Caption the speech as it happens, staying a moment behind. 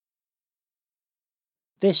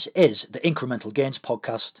This is the Incremental Gains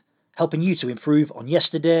Podcast, helping you to improve on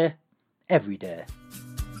yesterday, every day.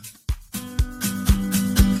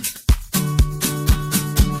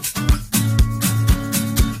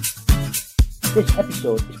 This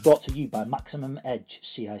episode is brought to you by Maximum Edge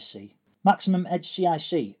CIC. Maximum Edge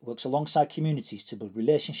CIC works alongside communities to build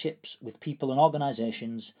relationships with people and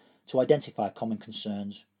organisations to identify common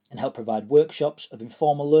concerns and help provide workshops of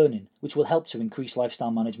informal learning which will help to increase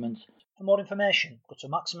lifestyle management. For more information, go to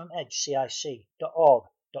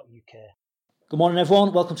maximumedgecic.org.uk. Good morning,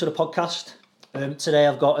 everyone. Welcome to the podcast. Today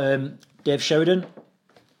I've got Dave Sheridan,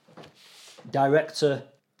 Director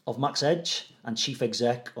of Max Edge and Chief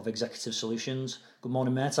Exec of Executive Solutions. Good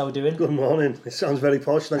morning, mate. How are we doing? Good morning. It sounds very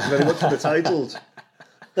posh. Thank you very much for the titles.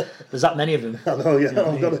 There's that many of them. I know, yeah.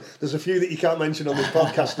 There's a few that you can't mention on this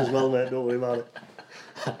podcast as well, mate. Don't worry about it.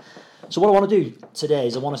 So what I want to do today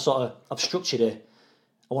is I've structured it.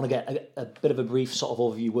 I want to get a bit of a brief sort of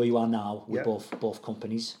overview where you are now with both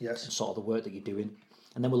companies, yes, and sort of the work that you're doing,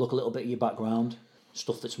 and then we'll look a little bit at your background,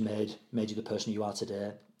 stuff that's made you the person you are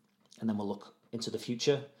today, and then we'll look into the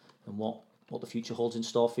future and what the future holds in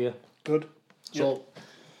store for you. Good. So,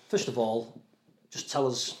 First of all, just tell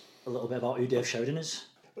us a little bit about who Dave Sheridan is.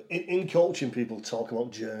 In coaching, people talk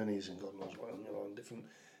about journeys and God knows what, and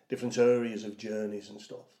different areas of journeys and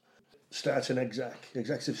stuff. Starting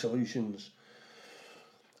Executive Solutions.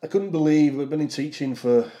 I couldn't believe I've been in teaching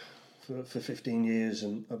for 15 years,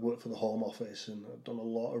 and I've worked for the Home Office, and I've done a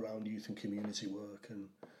lot around youth and community work and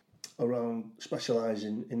around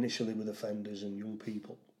specialising initially with offenders and young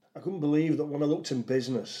people. I couldn't believe that when I looked in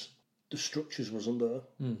business, the structures wasn't there.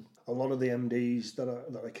 A lot of the MDs that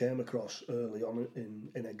I came across early on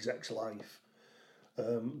in exec's life,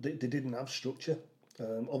 they didn't have structure.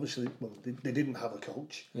 Obviously, they didn't have a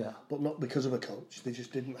coach, but not because of a coach. They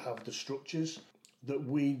just didn't have the structures that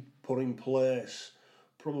we put in place,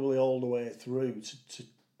 probably all the way through to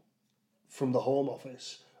from the Home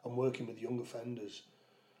Office and working with young offenders,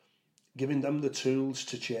 giving them the tools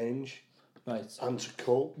to change, right, and to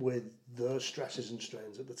cope with their stresses and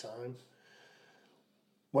strains at the time.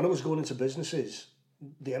 When I was going into businesses,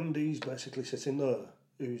 the MD's basically sitting there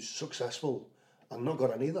who's successful and not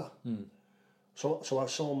got any of that. So I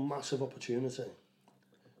saw a massive opportunity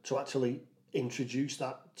to actually introduce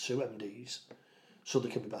that to MDs so they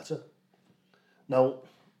can be better. Now,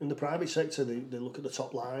 in the private sector, they look at the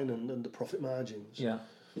top line and the profit margins. Yeah.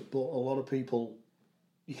 But a lot of people,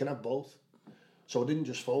 you can have both. So I didn't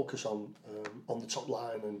just focus on the top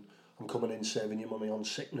line and I'm coming in saving you money on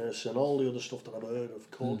sickness and all the other stuff that I've heard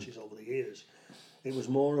of coaches over the years. It was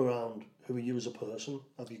more around who are you as a person?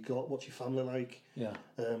 Have you got, what's your family like? Yeah.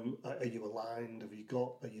 Are you aligned?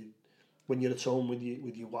 When you're at home with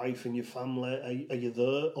your wife and your family, are you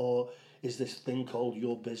there? Or is this thing called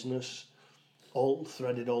your business all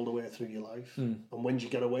threaded all the way through your life? And when do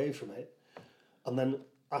you get away from it? And then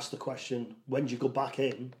ask the question, when do you go back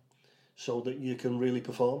in so that you can really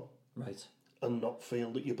perform? Right. And not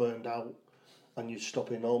feel that you're burned out and you're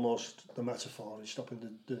stopping, almost the metaphor is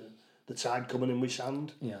stopping the tide coming in with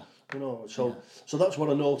sand. Yeah. So that's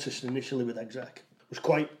what I noticed initially with Exec. It was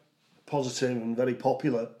quite positive and very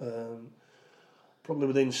popular. Probably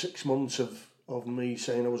within 6 months of me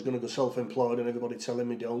saying I was going to go self-employed and everybody telling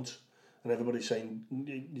me don't, and everybody saying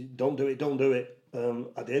don't do it,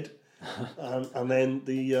 I did. and then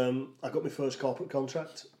I got my first corporate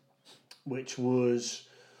contract, which was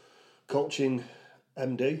coaching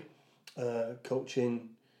MD,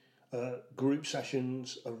 coaching group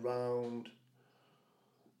sessions around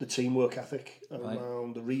the teamwork ethic,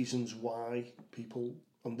 around the reasons why people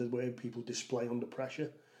and the way people display under pressure.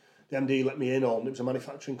 The MD let me in on, it was a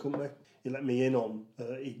manufacturing company, he let me in on,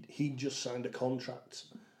 he'd just signed a contract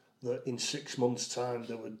that in 6 months' time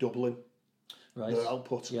they were doubling their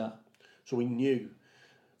output. Yeah. So he knew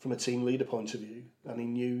from a team leader point of view, and he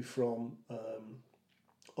knew from a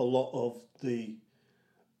lot of their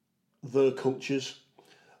cultures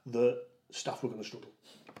that staff were going to struggle.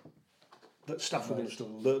 Their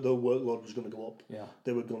workload was going to go up. Yeah.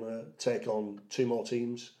 They were going to take on 2 more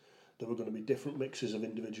teams. There were going to be different mixes of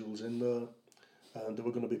individuals in there. And there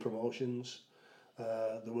were going to be promotions.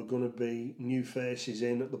 There were going to be new faces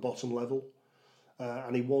in at the bottom level.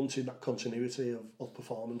 And he wanted that continuity of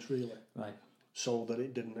performance, really. Right. So that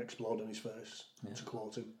it didn't explode in his face, to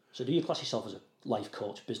quote him. So do you class yourself as a life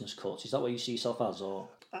coach, business coach? Is that what you see yourself as? Or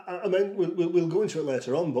I mean, we'll go into it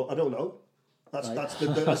later on, but I don't know.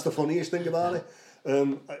 That's the funniest thing about it.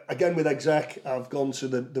 Again, with Exec, I've gone to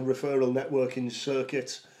the referral networking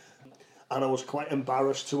circuit, and I was quite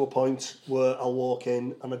embarrassed to a point where I'll walk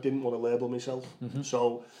in and I didn't want to label myself.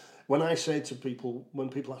 So when I say to people, when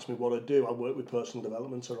people ask me what I do, I work with personal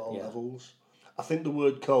development at all levels. I think the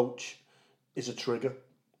word coach is a trigger.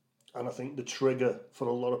 And I think the trigger for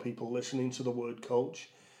a lot of people listening to the word coach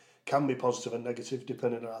can be positive and negative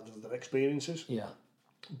depending on either their experiences. Yeah.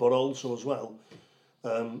 But also as well,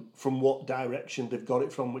 from what direction they've got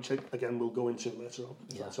it from, which again we'll go into later on,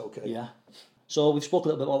 if that's okay. Yeah. So we've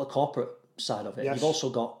spoken a little bit about the corporate side of it. Yes. You've also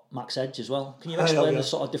got Max Edge as well. Can you explain the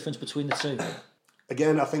sort of difference between the two?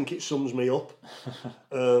 Again, I think it sums me up.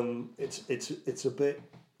 It's a bit.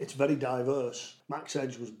 It's very diverse. Max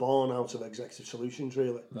Edge was born out of Executive Solutions,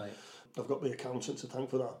 really. Right. I've got the accountant to thank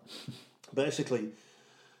for that. Basically,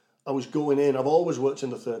 I was going in. I've always worked in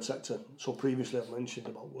the third sector. So previously, I've mentioned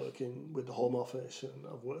about working with the Home Office, and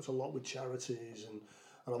I've worked a lot with charities, and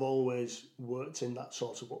I've always worked in that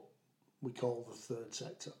sort of what we call the third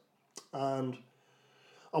sector. And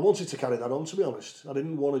I wanted to carry that on, to be honest. I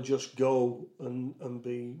didn't want to just go and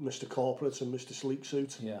be Mr. Corporate and Mr. Sleek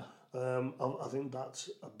Suit. Yeah. I think that's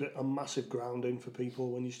a massive grounding for people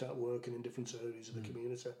when you start working in different areas of the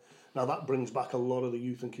community. Now that brings back a lot of the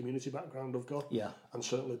youth and community background I've got, and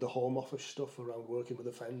certainly the Home Office stuff around working with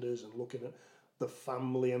offenders and looking at the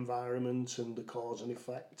family environment and the cause and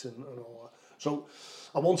effect and all that. So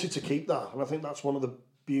I wanted to keep that, and I think that's one of the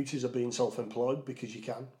beauties of being self-employed, because you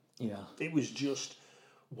can. Yeah. It was just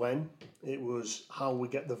it was how we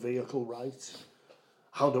get the vehicle right.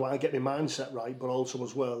 How do I get my mindset right, but also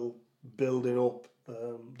as well building up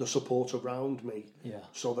the support around me,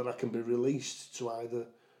 so that I can be released to either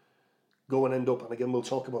go and end up, and again we'll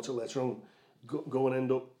talk about it later on, go and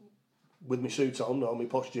end up with my suit on, or my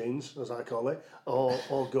posh jeans as I call it, or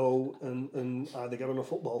go and either get on a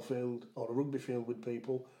football field or a rugby field with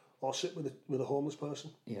people, or sit with a homeless person.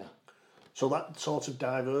 Yeah. So that sort of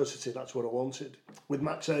diversity, that's what I wanted. With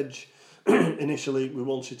Max Edge, initially we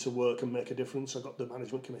wanted to work and make a difference. I got the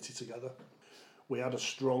management committee together. We had a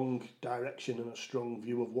strong direction and a strong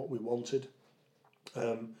view of what we wanted.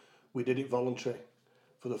 We did it voluntary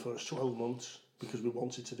for the first 12 months because we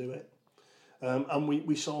wanted to do it. And we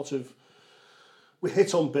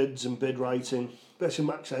hit on bids and bid writing. Basically,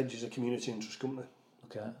 Max Edge is a community interest company.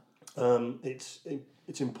 Okay.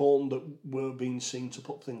 It's important that we're being seen to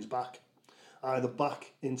put things back, either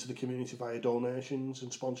back into the community via donations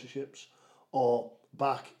and sponsorships, or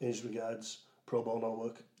back as regards pro bono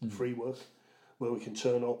work, free work, where we can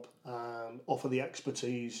turn up and offer the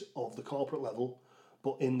expertise of the corporate level,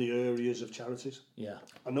 but in the areas of charities. Yeah.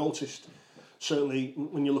 I noticed, certainly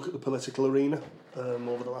when you look at the political arena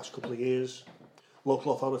over the last couple of years,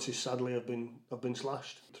 local authorities sadly have been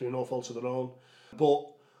slashed through no fault of their own. But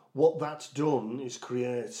what that's done is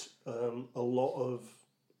create a lot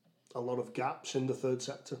of gaps in the third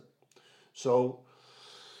sector. So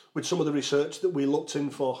with some of the research that we looked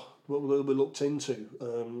into,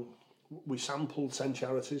 we sampled 10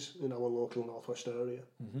 charities in our local Northwest area,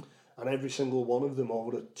 and every single one of them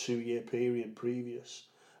over a 2-year period previous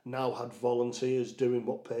now had volunteers doing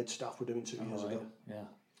what paid staff were doing 2 years ago. Yeah.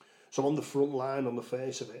 So on the front line, on the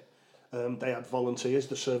face of it, they had volunteers,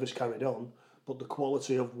 the service carried on, but the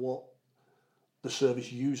quality of what the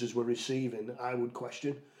service users were receiving, I would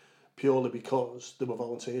question, purely because they were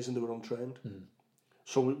volunteers and they were untrained.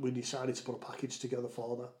 So we decided to put a package together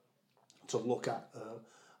for that, to look at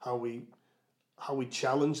how we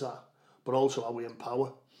challenge that, but also how we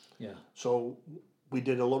empower. Yeah. So we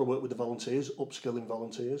did a lot of work with the volunteers, upskilling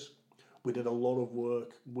volunteers. We did a lot of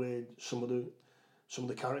work with some of the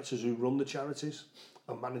characters who run the charities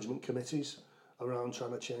and management committees around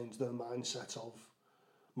trying to change their mindset of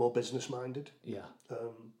more business minded. Yeah.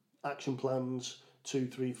 Action plans, 2,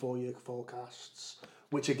 3, 4 year forecasts,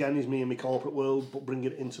 which again is me in my corporate world, but bring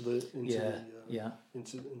it into that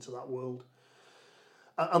world.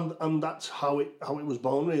 And that's how it was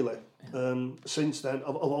born, really. Yeah. Since then,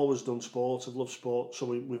 I've always done sport. I've loved sport,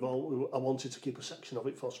 so I wanted to keep a section of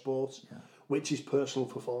it for sport, which is personal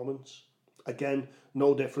performance. Again,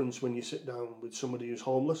 no difference when you sit down with somebody who's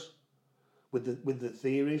homeless. With the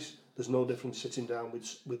theories, there's no difference sitting down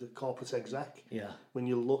with a corporate exec. Yeah. When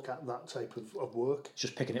you look at that type of work, it's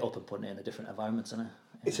just picking it up and putting it in a different environment, isn't it?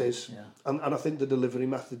 It is. Yeah. And I think the delivery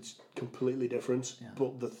method's completely different,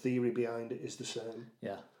 but the theory behind it is the same.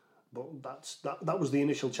 Yeah. But that was the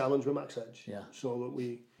initial challenge with Max Edge. Yeah. So that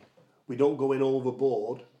we don't go in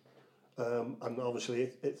overboard, and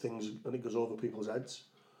obviously it goes over people's heads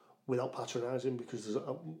without patronising, because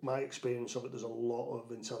my experience of it, there's a lot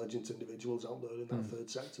of intelligent individuals out there in that third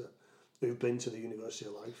sector who've been to the University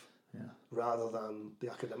of Life rather than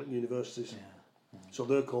the academic universities. Yeah. So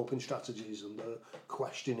their coping strategies and their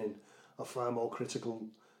questioning are far more critical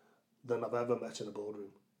than I've ever met in a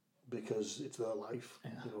boardroom. because it's their life.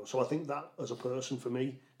 So I think that as a person for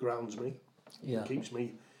me grounds me,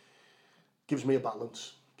 gives me a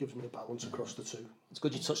balance, across the two. It's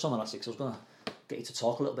good you touched on that, actually, because I was going to get you to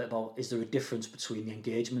talk a little bit about, is there a difference between the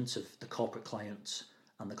engagement of the corporate clients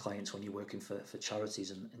and the clients when you're working for charities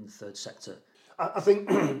in the third sector? I think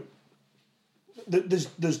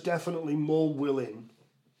there's definitely more willing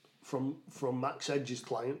from Max Edge's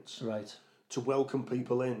clients, right, to welcome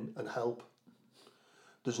people in and help.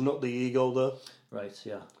 There's not the ego there. Right,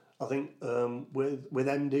 yeah. I think with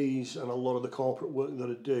MDs and a lot of the corporate work that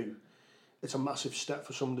I do, it's a massive step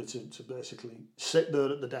for somebody to basically sit there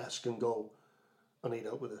at the desk and go, I need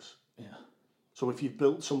help with this. Yeah. So if you've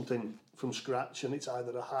built something from scratch and it's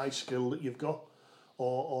either a high skill that you've got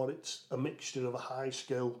or it's a mixture of a high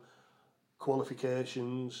skill,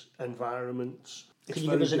 qualifications, environments. Can you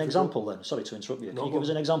give us an example then? Sorry to interrupt you. Can you give us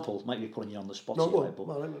an example? Might be putting you on the spot here, but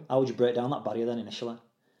how would you break down that barrier then initially?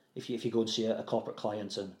 If you go and see a corporate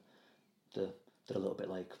client and they're a little bit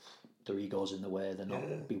like their ego's in the way, they're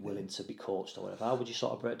not be willing to be coached or whatever, how would you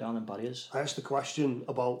sort of break down them barriers? I asked the question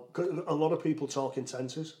about, a lot of people talk in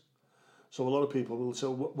tenses. So a lot of people will say,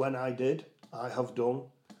 when I did, I have done,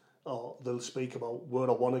 or they'll speak about where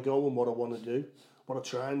I want to go and what I want to do. What I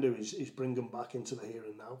try and do is bring them back into the here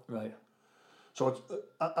and now. Right. So,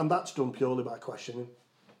 and that's done purely by questioning.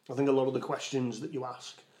 I think a lot of the questions that you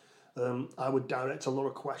ask, I would direct a lot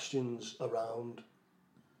of questions around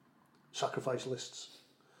sacrifice lists,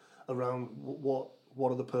 around what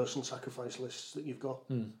are the personal sacrifice lists that you've got.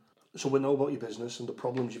 So we know about your business and the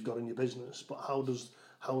problems you've got in your business, but how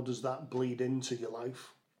does that bleed into your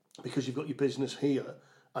life? Because you've got your business here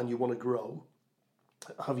and you want to grow.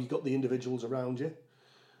 Have you got the individuals around you?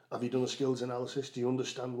 Have you done a skills analysis? Do you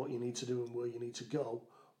understand what you need to do and where you need to go?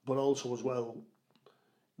 But also as well,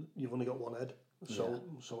 you've only got one head. So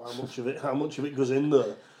how much of it goes in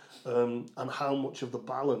there, and how much of the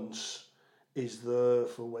balance is there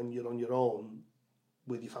for when you're on your own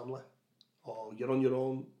with your family, or you're on your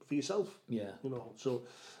own for yourself? Yeah. So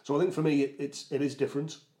I think for me it is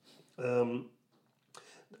different. I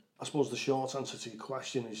suppose the short answer to your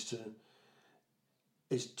question is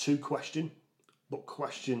to question, but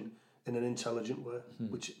question in an intelligent way,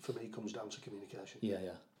 which for me comes down to communication. Yeah,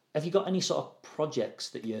 yeah. Have you got any sort of projects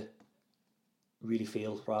that you really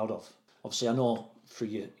feel proud of? Obviously, I know through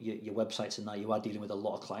your websites and that you are dealing with a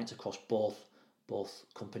lot of clients across both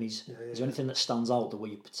companies. Yeah, Is there anything that stands out that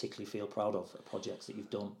you particularly feel proud of, projects that you've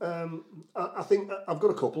done? I think I've got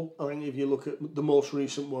a couple. I think if you look at the most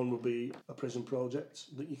recent one would be a prison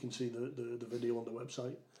project that you can see the video on the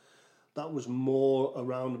website. That was more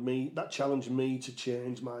around me. That challenged me to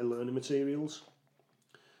change my learning materials,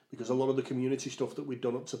 because a lot of the community stuff that we'd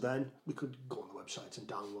done up to then, we could go on the website and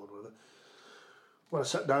download whatever. When I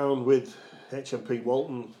sat down with HMP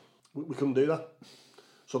Walton, we couldn't do that.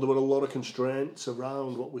 So there were a lot of constraints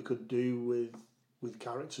around what we could do with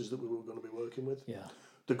characters that we were going to be working with. Yeah.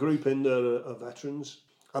 The group in there are veterans,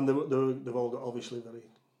 and they've all got obviously very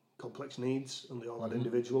complex needs, and they all had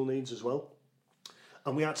individual needs as well.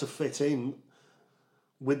 And we had to fit in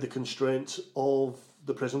with the constraints of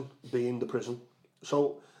the prison, being the prison.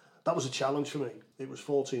 So that was a challenge for me. It was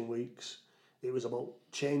 14 weeks. It was about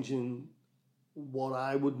changing what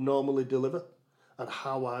I would normally deliver and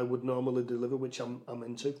how I would normally deliver, which I'm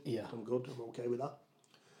into. Yeah. I'm good. I'm okay with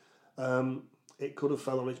that. It could have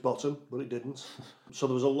fell on its bottom, but it didn't. So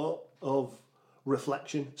there was a lot of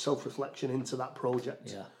reflection, self-reflection into that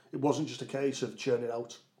project. Yeah. It wasn't just a case of churning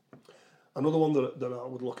out. Another one that I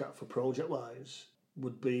would look at for project-wise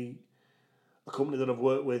would be a company that I've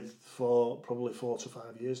worked with for probably 4 to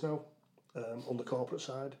 5 years now, on the corporate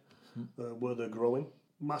side, where they're growing,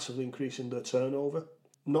 massively increasing their turnover.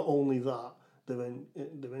 Not only that,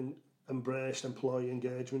 they've embraced employee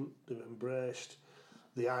engagement. They've embraced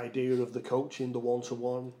the idea of the coaching, the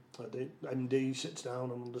one-to-one. The MD sits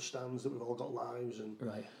down and understands that we've all got lives, and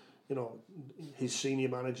right. His senior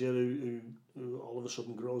manager who all of a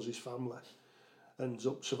sudden grows his family ends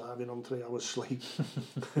up surviving on 3 hours sleep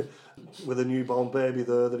with a newborn baby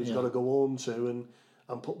there that he's got to go home to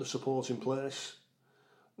and put the support in place,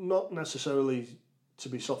 not necessarily to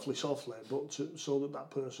be softly, but so that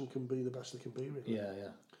person can be the best they can be, really. Yeah,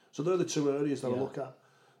 yeah. So they're the two areas that I look at.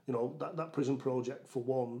 That prison project, for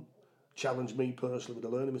one, challenged me personally with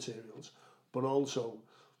the learning materials, but also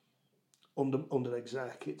under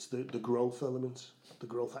exec, it's the growth element, the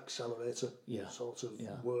growth accelerator sort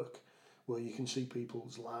of work, where you can see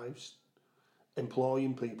people's lives,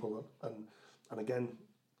 employing people, and again,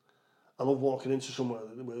 I love walking into somewhere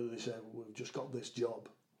where they say, we've just got this job,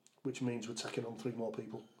 which means we're taking on 3 more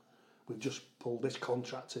people. We've just pulled this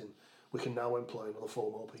contract in. we can now employ another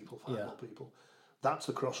 4 more people, 5 Yeah. more people. That's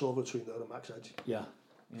the crossover between there and Max Edge. Yeah.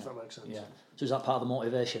 If that makes sense. Yeah. So is that part of the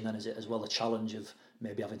motivation then? Is it as well a challenge of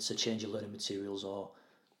maybe having to change your learning materials or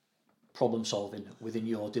problem solving within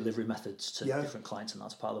your delivery methods to different clients, and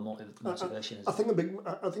that's part of the motivation? I think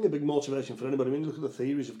a big motivation for anybody. When you look at the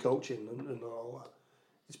theories of coaching and all that,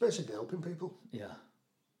 it's basically helping people. Yeah.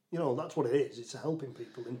 You know, that's what it is. It's helping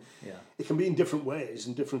people, and Yeah. it can be in different ways,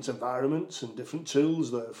 in different environments, and different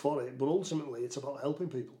tools there for it. But ultimately, it's about helping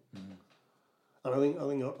people. And I think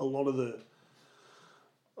a lot of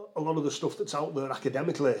the stuff that's out there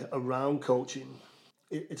academically around coaching,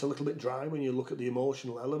 it's a little bit dry when you look at the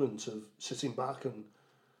emotional element of sitting back and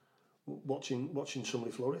watching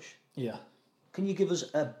somebody flourish. Yeah. Can you give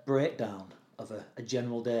us a breakdown of a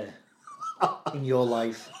general day in your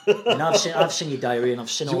life? And I've seen your diary, and I've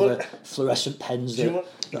seen all the fluorescent pens that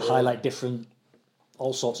highlight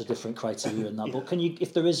all sorts of different criteria and that. But can you,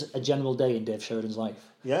 if there is a general day in Dave Sheridan's life?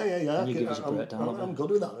 Yeah. Can you give us a breakdown? I'm good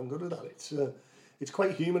with that. It's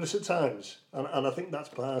quite humorous at times, and I think that's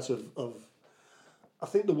part of I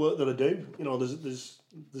think the work that I do. You know, there's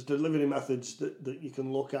delivery methods that you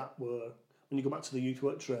can look at where when you go back to the youth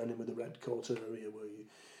work training with the red coat area where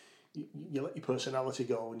you let your personality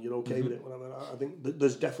go and you're okay with it. Whatever. I think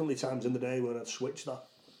there's definitely times in the day where I'd switch that.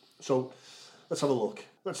 So let's have a look.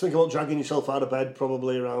 Let's think about dragging yourself out of bed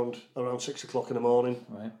probably around 6 o'clock in the morning.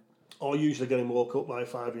 Right. Or usually getting woke up by a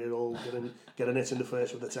 5-year-old, getting hit in the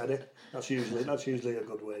face with a teddy. That's usually a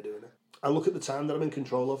good way of doing it. I look at the time that I'm in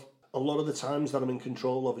control of. A lot of the times that I'm in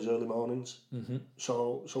control of is early mornings.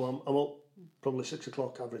 So I'm up probably 6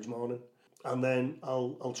 o'clock average morning, and then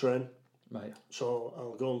I'll train. Right. So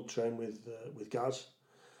I'll go and train with Gaz.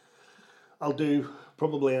 I'll do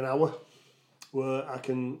probably an hour where I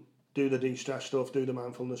can do the de-stress stuff, do the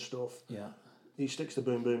mindfulness stuff. Yeah. He sticks the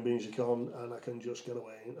boom music on, and I can just get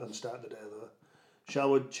away and start the day there.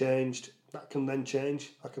 Showered, changed, that can then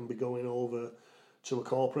change. I can be going over to a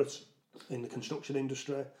corporate in the construction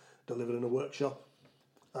industry, delivering a workshop.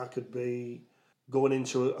 I could be going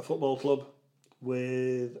into a football club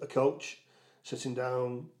with a coach, sitting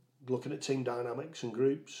down, looking at team dynamics and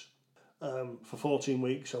groups. For 14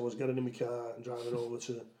 weeks, I was getting in my car and driving over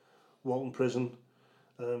to Walton Prison,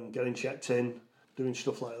 getting checked in, doing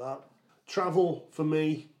stuff like that. Travel, for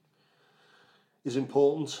me, is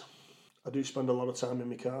important. I do spend a lot of time in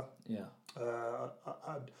my car. Yeah.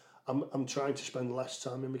 I'm trying to spend less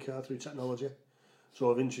time in my car through technology. So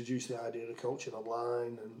I've introduced the idea of coaching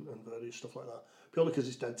online and various stuff like that, purely because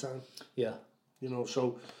it's dead time. Yeah. You know,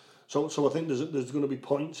 so I think there's going to be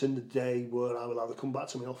points in the day where I will either come back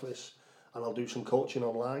to my office and I'll do some coaching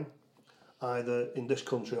online, either in this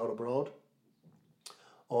country or abroad,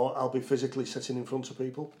 or I'll be physically sitting in front of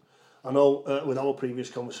people. I know with our previous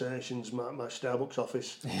conversations, my Starbucks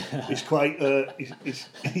office is quite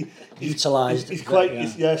utilised.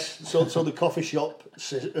 Yes. So the coffee shop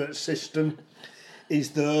system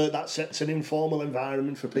is there. That sets an informal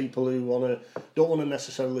environment for people who don't want to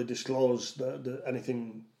necessarily disclose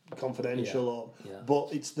anything confidential but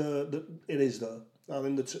it's it is there. I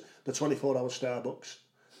mean the 24-hour Starbucks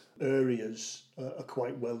areas are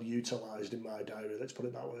quite well utilised in my diary. Let's put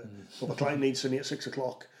it that way. If a client needs me at 6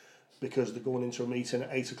 o'clock because they're going into a meeting at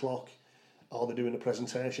 8 o'clock, or they're doing a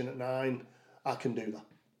presentation at 9, I can do that.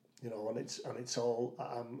 You know, and it's all.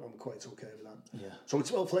 I'm quite okay with that. Yeah. So it's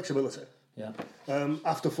about flexibility. Yeah.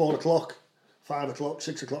 After 4 o'clock, 5 o'clock,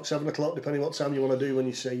 6 o'clock, 7 o'clock, depending what time you want to do when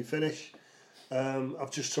you say you finish. I've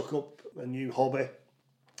just took up a new hobby,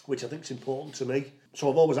 which I think is important to me. So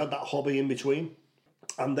I've always had that hobby in between,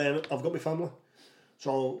 and then I've got my family.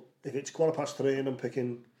 So if it's 3:15 and I'm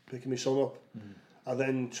picking my son up, I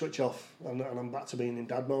then switch off and I'm back to being in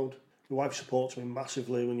dad mode. My wife supports me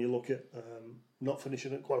massively when you look at not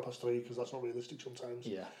finishing at 3:15 because that's not realistic sometimes.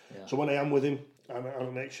 Yeah. So when I am with him, I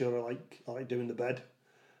make sure I like doing the bed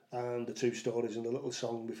and the 2 stories and the little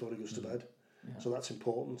song before he goes to bed. Yeah. So that's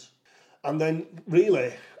important. And then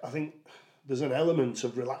really, I think there's an element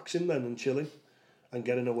of relaxing then and chilling and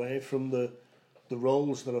getting away from the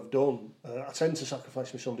roles that I've done. I tend to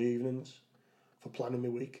sacrifice my Sunday evenings for planning my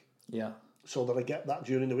week. Yeah. So that I get that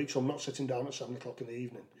during the week. So I'm not sitting down at 7 o'clock in the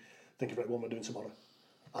evening thinking, right, what am I doing tomorrow?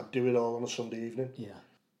 I'd do it all on a Sunday evening. Yeah.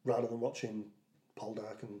 Rather than watching Paul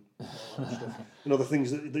Dark and all that stuff. You know, the things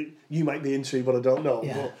that you might be into, but I don't know.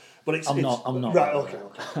 Yeah. But I'm not. Right, okay.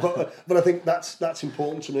 But I think that's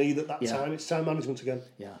important to me, that time, it's time management again.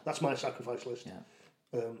 Yeah. That's my sacrifice list.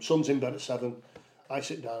 Yeah. Son's in bed at 7. I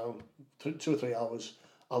sit down, 2 or 3 hours.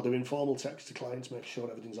 I'll do informal texts to clients, make sure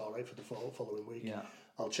everything's all right for the following week. Yeah.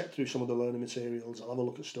 I'll check through some of the learning materials. I'll have a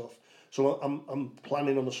look at stuff. So I'm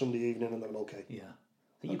planning on a Sunday evening, and then I'm okay. Yeah.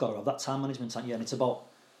 think you've got to have that time management, haven't you? And it's about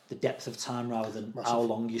the depth of time rather than how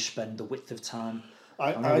long you spend, the width of time.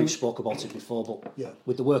 I know we've spoke about it before, but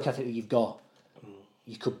with the work ethic that you've got,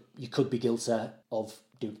 you could be guilty of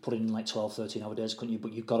putting in like 12, 13 hour days, couldn't you?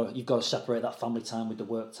 But you've got to separate that family time with the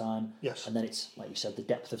work time. Yes. And then it's, like you said, the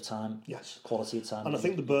depth of time. Yes. Quality of time. And I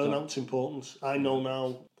think the burnout's important. I know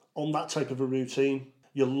now, on that type of a routine,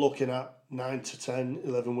 you're looking at 9 to 10,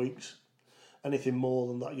 11 weeks. Anything more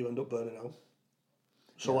than that, you end up burning out.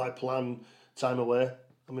 So I plan time away.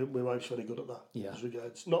 I mean, my wife's very good at that. Yeah. As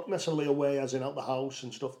regards, not necessarily away as in out the house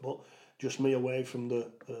and stuff, but just me away from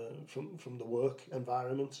the from the work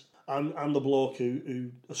environment. I'm the bloke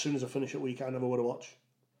who as soon as I finish at week, I never want to watch.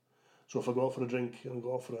 So if I go out for a drink and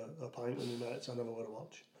go out for a pint with my mates, I never want to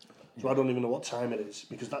watch. So I don't even know what time it is,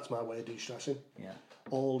 because that's my way of de-stressing. Yeah.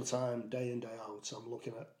 All the time, day in, day out, I'm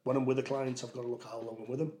looking at, when I'm with a client, I've got to look at how long I'm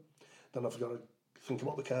with them. Then I've got to think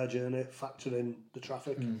about the car journey, factor in the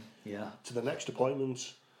traffic to the next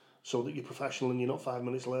appointment, so that you're professional and you're not 5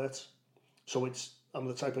 minutes late. So I'm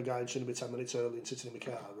the type of guy who shouldn't be 10 minutes early and sitting in my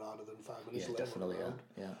car rather than 5 minutes late. Definitely,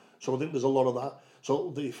 yeah. So I think there's a lot of that.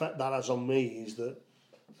 So the effect that has on me is that,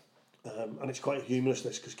 and it's quite humorous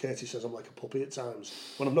this, because Katie says I'm like a puppy at times.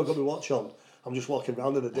 When I've not got my watch on, I'm just walking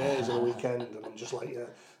around in the days and the weekend, and I'm just like, and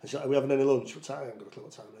she's like, are we having any lunch? What time? I haven't got a clue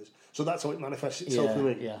what time it is. So that's how it manifests itself for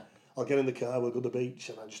me. Yeah. I'll get in the car, we'll go to the beach,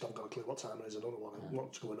 and I just haven't got a clue what time it is. I don't know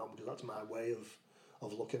what's going on, because that's my way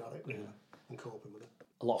of looking at it, really, and coping with it.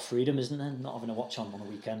 A lot of freedom, isn't there? Not having a watch on a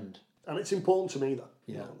weekend. And it's important to me that,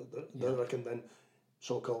 that I can then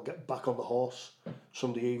so-called get back on the horse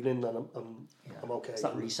Sunday evening, then I'm okay. It's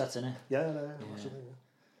that reset, isn't it? Yeah.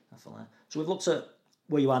 Definitely. So we've looked at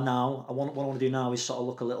where you are now. What I want to do now is sort of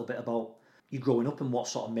look a little bit about you growing up and what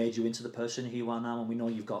sort of made you into the person who you are now. And we know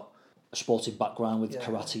you've got a sporting background with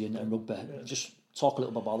karate and rugby. Yeah. Just talk a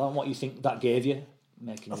little bit about that and what you think that gave you,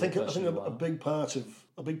 making. I think a big part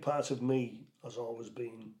of me has always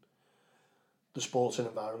been the sporting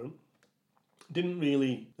environment. Didn't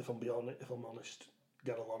really, if I'm honest,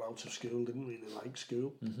 get a lot out of school. Didn't really like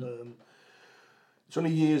school. It's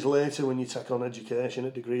only years later, when you take on education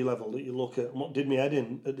at degree level, that you look at what did me head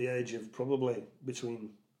in at the age of probably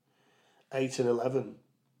between 8 and 11,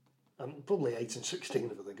 and probably 8 and 16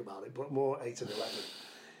 if I think about it, but more 8 and 11,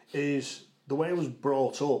 is the way I was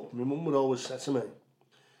brought up. My mum would always say to me,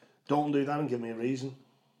 don't do that and give me a reason.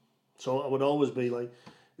 So I would always be like,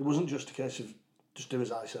 it wasn't just a case of just do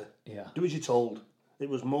as I say. Yeah. Do as you're told. It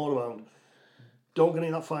was more around, don't get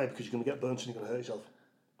in that fire because you're going to get burnt and you're going to hurt yourself.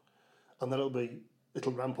 And then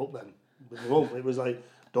it'll ramp up then. With my mum, it was like,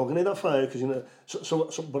 don't get in that fire because you know. So,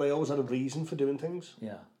 but I always had a reason for doing things.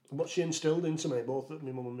 Yeah. What she instilled into me, both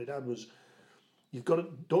my mum and my dad, was you've got to,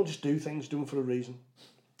 don't just do things, do them for a reason.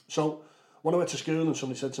 So when I went to school and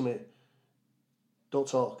somebody said to me, don't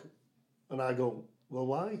talk, and I go, well,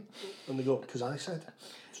 why? And they go, because I said.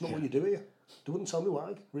 It's not what you do here. They wouldn't tell me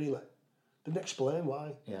why, really. Didn't explain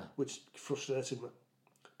why, which frustrated me.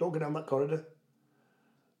 Don't go down that corridor.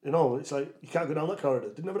 You know, it's like, you can't go down that corridor.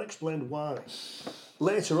 They never explained why.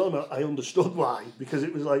 Later on, I understood why, because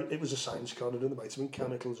it was like, it was a science corridor, there might have been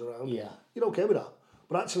chemicals around. Yeah. You're okay with that.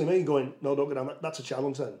 But actually me going, no, don't go down that, that's a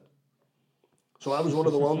challenge then. So I was one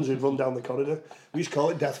of the ones who'd run down the corridor. We used to call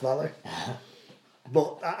it Death Valley.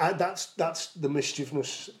 But that's the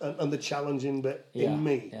mischievousness and the challenging bit in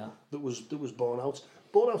me that was born out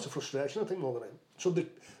of frustration, I think, more than anything. So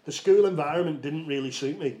the school environment didn't really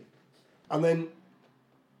suit me. And then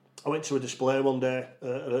I went to a display one day at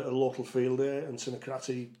a local field day and seen a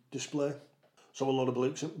karate display. So a lot of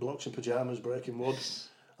blokes in pyjamas breaking wood.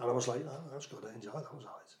 And I was like, oh, that's good, I enjoyed that. That was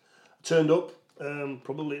all right. I turned up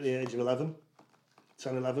probably at the age of 11,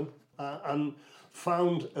 and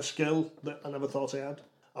found a skill that I never thought I had.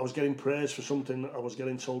 I was getting praise for something that I was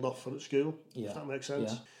getting told off for at school, if that makes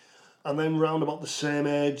sense. Yeah. And then round about the same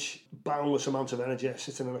age, boundless amount of energy,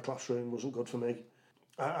 sitting in a classroom wasn't good for me.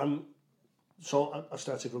 And so I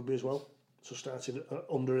started rugby as well. So started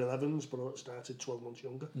under 11s, but I started 12 months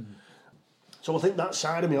younger. Mm-hmm. So I think that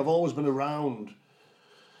side of me, I've always been around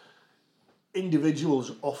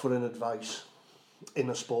individuals offering advice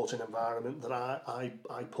in a sporting environment that I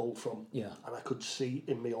pulled from, and I could see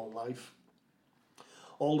in my own life,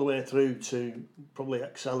 all the way through to probably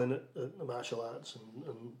excelling at the martial arts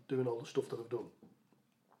and doing all the stuff that I've done.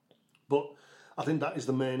 But I think that is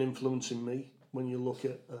the main influence in me when you look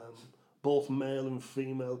at both male and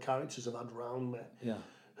female characters I've had around me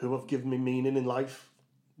who have given me meaning in life.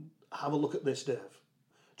 Have a look at this, Dave.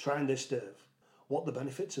 Try this, Dave. What are the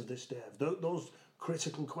benefits of this, Dave? Those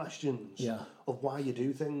critical questions of why you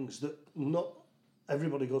do things that not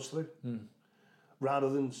everybody goes through. rather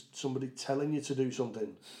than somebody telling you to do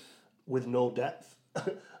something with no depth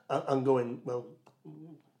and going, well,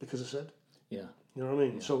 because I said. Yeah. You know what I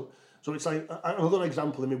mean? Yeah. So it's like, another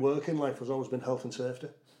example in my working life has always been health and safety.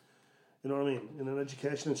 You know what I mean? In an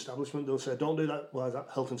education establishment, they'll say, don't do that. Why is that?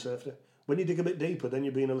 Health and safety. When you dig a bit deeper, then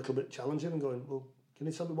you're being a little bit challenging and going, well, can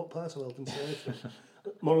you tell me what part of health and safety?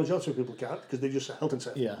 More majority of people can't, because they just say health and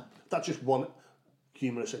safety. Yeah. That's just one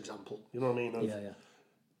humorous example. You know what I mean? Of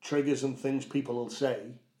triggers and things people will say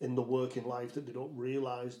in the working life that they don't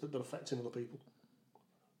realise that they're affecting other people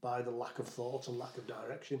by the lack of thought and lack of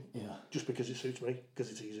direction. Yeah. Just because it suits me,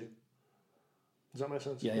 because it's easy. Does that make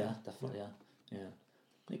sense? Yeah, definitely, yeah.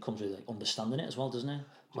 It comes with like understanding it as well, doesn't it?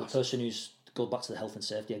 So the person who's, go back to the health and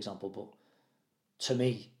safety example, but to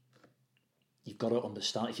me, you've got to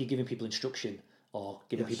understand, if you're giving people instruction or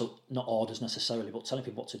giving people, not orders necessarily, but telling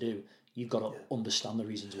people what to do, you've got to understand the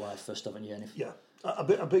reasons why first, haven't you? And if,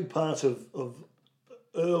 a big part of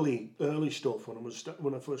early stuff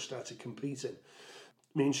when I first started competing,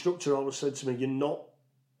 my instructor always said to me, you're not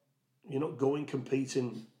going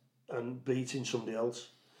competing and beating somebody else.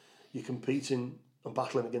 You're competing and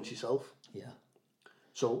battling against yourself. Yeah.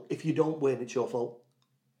 So if you don't win, it's your fault.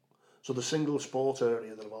 So the single sport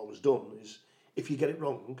area that I've always done is, if you get it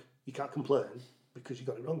wrong, you can't complain because you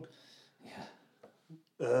got it wrong.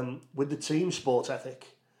 Yeah. With the team sport ethic,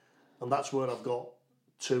 and that's where I've got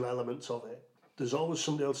two elements of it. There's always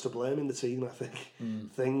somebody else to blame in the team ethic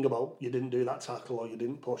thing about you didn't do that tackle, or you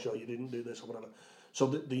didn't push, or you didn't do this or whatever. So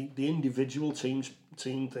the individual team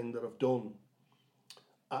thing that I've done,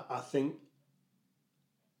 I think,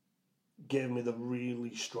 gave me the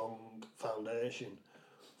really strong foundation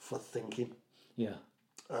for thinking. Yeah.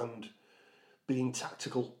 And being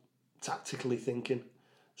tactically thinking.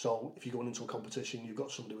 So if you're going into a competition, you've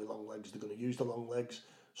got somebody with long legs, they're going to use the long legs.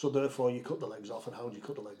 So therefore you cut the legs off, and how do you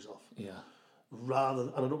cut the legs off? Yeah. And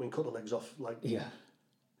I don't mean cut the legs off like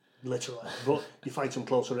literally, but you fight them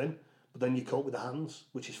closer in, but then you cope with the hands,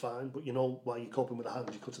 which is fine, but you know why you're coping with the hands,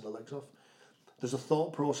 you're cutting the legs off. There's a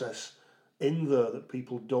thought process in there that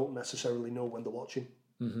people don't necessarily know when they're watching.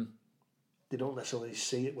 Mm-hmm. They don't necessarily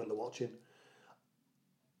see it when they're watching.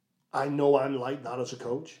 I know I'm like that as a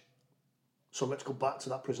coach. So let's go back to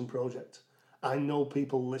that prison project. I know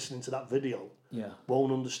people listening to that video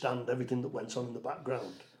won't understand everything that went on in the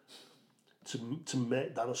background to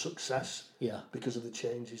make that a success because of the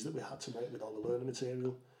changes that we had to make with all the learning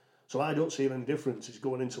material. So I don't see any difference. It's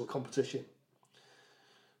going into a competition,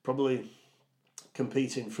 probably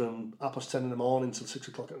competing from 10:30 in the morning till 6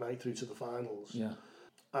 o'clock at night through to the finals,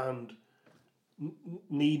 and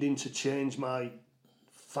needing to change my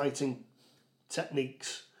fighting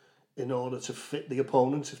techniques in order to fit the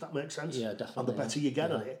opponent, if that makes sense. Yeah, definitely. And the better you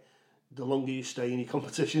get at it, the longer you stay in your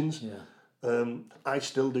competitions. Yeah. I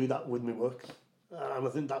still do that with my work, and I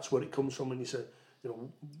think that's where it comes from when you say,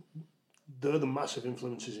 they're the massive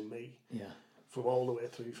influences in me. Yeah. From all the way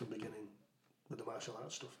through from beginning with the martial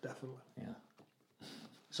arts stuff, definitely. Yeah.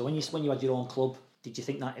 So when you had your own club, did you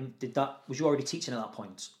think was you already teaching at that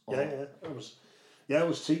point? Or? I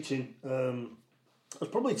was teaching. I was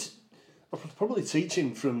probably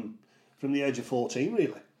teaching from the age of 14. Really,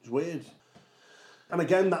 it was weird. And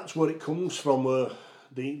again, that's where it comes from. Where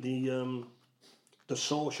the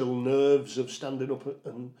social nerves of standing up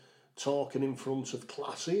and talking in front of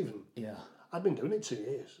class, even. Yeah. I'd been doing it 2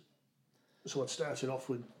 years. So I'd started off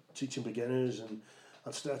with teaching beginners, and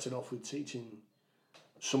I'd started off with teaching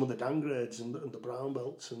some of the Dan grades and the brown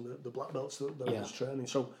belts and the black belts that I was training.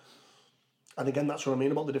 So, and again, that's what I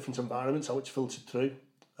mean about the different environments, how it's filtered through.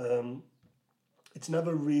 It's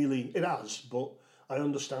never really, it has, but I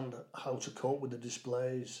understand how to cope with the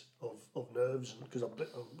displays of nerves, because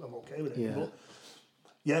I'm okay with it. Yeah. But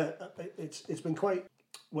yeah, it's been quite,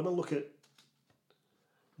 when I look at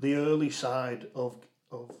the early side of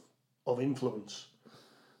influence,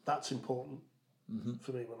 that's important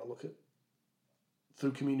for me when I look at,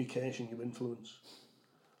 through communication, you influence.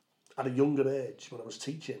 At a younger age, when I was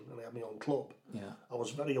teaching and I had my own club, I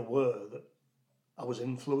was very aware that I was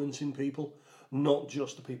influencing people, not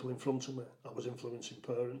just the people in front of me. I was influencing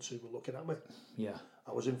parents who were looking at me. Yeah.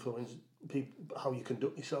 I was influencing people, how you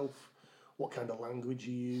conduct yourself, what kind of language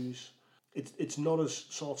you use. It's not as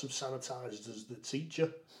sort of sanitised as the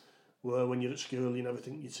teacher, where when you're at school, you never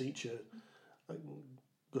think your teacher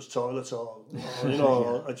goes toilet or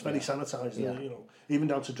it's very sanitised. Yeah. Even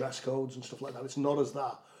down to dress codes and stuff like that. It's not as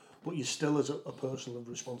that, but you're still as a person of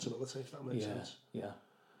responsibility, if that makes sense. Yeah.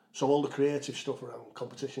 So all the creative stuff around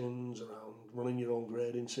competitions, around running your own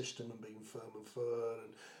grading system and being firm and fair,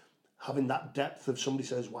 and having that depth of somebody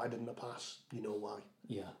says, why didn't I pass? You know why.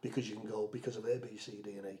 Yeah. Because you can go, because of A, B, C,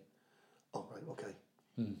 D and E. oh, right, okay.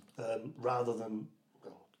 Rather than,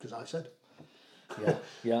 because I said. Yeah,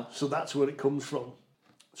 yeah. So that's where it comes from.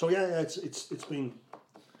 So yeah, it's been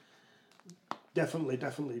definitely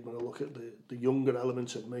when I look at the younger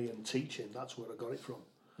elements of me and teaching, that's where I got it from.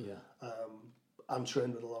 Yeah. I'm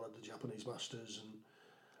trained with a lot of the Japanese masters, and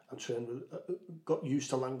I'm trained with, got used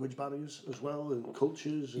to language barriers as well, and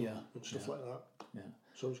cultures and stuff like that. Yeah.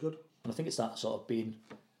 So it's good. And I think it's that sort of being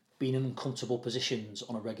in uncomfortable positions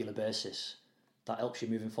on a regular basis that helps you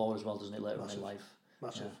moving forward as well, doesn't it, later on in life?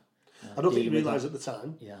 Massive. Yeah. I don't think you realise at the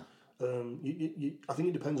time. Yeah. I think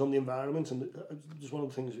it depends on the environment, and just one of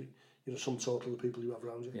the things, sum total of the people you have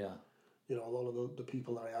around you. Yeah. A lot of the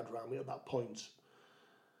people that I had around me at that point,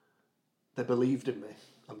 they believed in me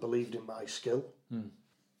and believed in my skill.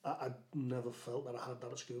 I never felt that I had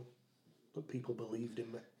that at school, that people believed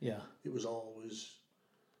in me. Yeah. It was always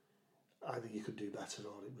either you could do better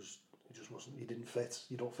or it just wasn't, you didn't fit.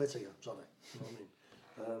 You don't fit here, sorry. You know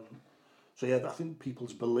what I mean? So yeah, I think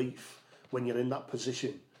people's belief when you're in that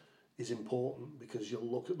position is important, because you'll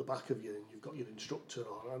look at the back of you and you've got your instructor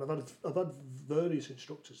on, and I've had various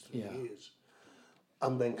instructors through the years,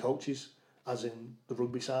 and then coaches, as in the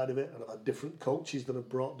rugby side of it, and I've had different coaches that have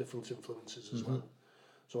brought different influences as well.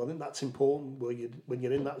 So I think that's important, when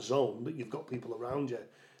you're in that zone, that you've got people around you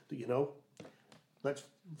that let's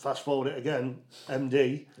fast forward it again.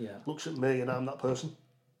 MD looks at me and I'm that person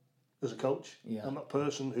as a coach. I'm that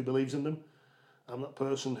person who believes in them. I'm that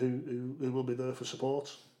person who will be there for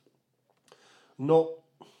support. Not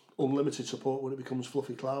unlimited support when it becomes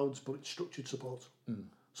fluffy clouds, but it's structured support.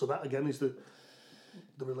 So that again is the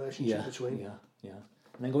relationship between. Yeah.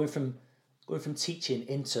 And then going from teaching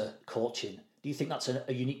into coaching, do you think that's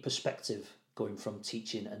a unique perspective, going from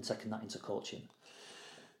teaching and taking that into coaching?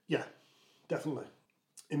 Yeah, definitely.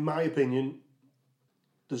 In my opinion,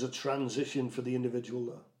 there's a transition for the individual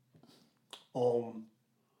there on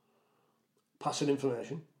passing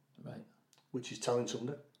information, right, which is telling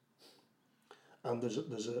somebody. And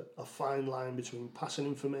there's a fine line between passing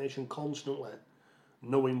information constantly,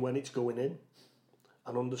 knowing when it's going in,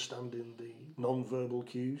 and understanding the non-verbal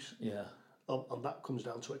cues. Yeah. And that comes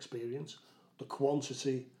down to experience. The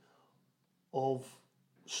quantity of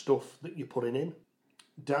stuff that you're putting in,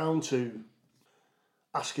 down to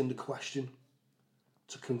asking the question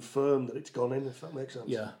to confirm that it's gone in, if that makes sense.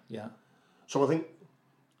 Yeah. So I think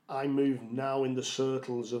I move now in the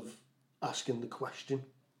circles of asking the question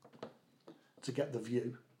to get the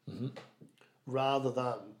view, rather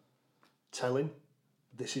than telling,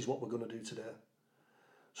 this is what we're going to do today.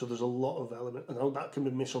 So there's a lot of element, and that can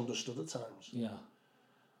be misunderstood at times. Yeah.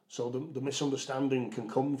 So the misunderstanding can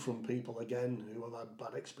come from people, again, who have had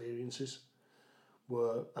bad experiences,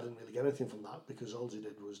 where I didn't really get anything from that, because all he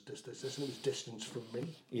did was this, and it was distance from me.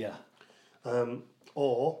 Yeah.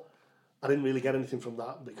 Or I didn't really get anything from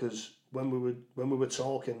that, because when we were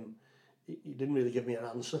talking, he didn't really give me an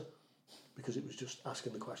answer, because it was just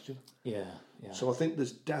asking the question. Yeah. So I think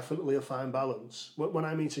there's definitely a fine balance. When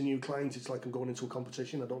I meet a new client, it's like I'm going into a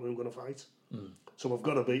competition. I don't know who I'm going to fight. So I've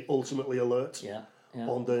got to be ultimately alert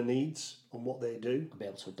on their needs, on what they do. And be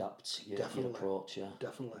able to adapt your approach.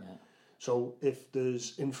 Definitely. Yeah. So if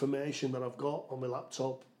there's information that I've got on my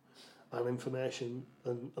laptop, and information,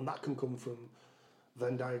 and that can come from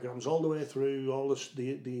Venn diagrams all the way through all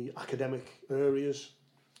the academic areas,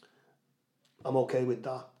 I'm okay with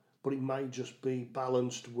that. But it might just be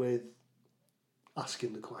balanced with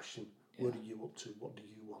asking the question, what are you up to? What do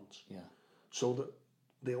you want? Yeah. So that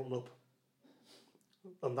they open up.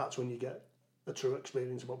 And that's when you get a true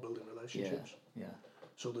experience about building relationships. Yeah.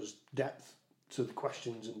 So there's depth to the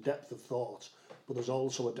questions and depth of thought, but there's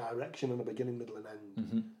also a direction and a beginning, middle and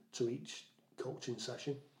end to each coaching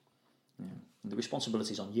session. Yeah. And the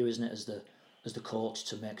responsibility is on you, isn't it, as the coach,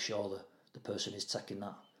 to make sure that the person is taking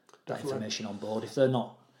that information on board. If they're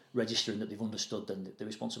not registering that they've understood, then the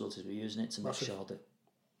responsibility is for you, isn't it, to make sure that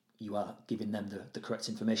you are giving them the correct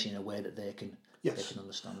information in a way that they can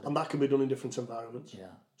understand it. And that can be done in different environments. Yeah.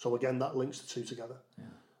 So again, that links the two together. Yeah.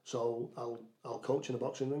 So I'll coach in a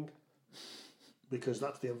boxing ring, because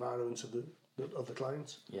that's the environment of the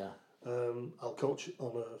client. Yeah. I'll coach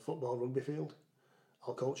on a football rugby field.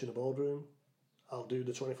 I'll coach in a boardroom. I'll do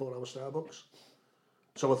the 24-hour Starbucks.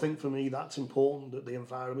 So I think for me that's important, that the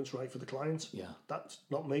environment's right for the client. Yeah. That's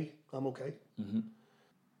not me. I'm okay.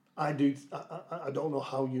 I don't know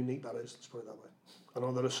how unique that is, let's put it that way. I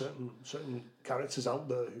know there are certain characters out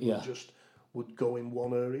there who would go in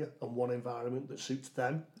one area and one environment that suits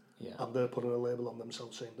them, and they're putting a label on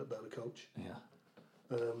themselves saying that they're a coach. Yeah.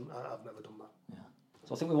 I've never done that. Yeah.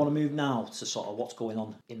 So I think we want to move now to sort of what's going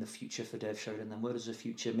on in the future for Dave Sheridan. Then where does the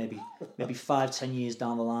future, maybe 5-10 years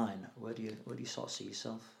down the line, where do you sort of see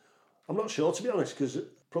yourself? I'm not sure, to be honest, because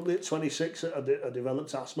probably at 26 I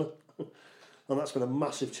developed asthma, and that's been a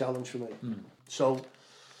massive challenge for me. So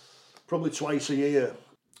probably twice a year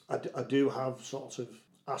I do have sort of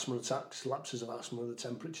asthma attacks, lapses of asthma, the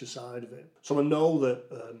temperature side of it. So I know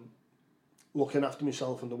that looking after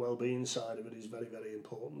myself and the well-being side of it is very, very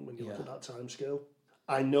important when you look at that time scale.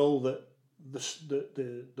 I know that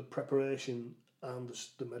the preparation and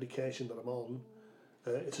the medication that I'm on,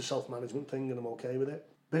 it's a self-management thing, and I'm okay with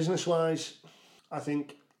it. Business-wise, I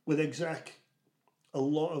think with Exec, a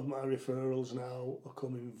lot of my referrals now are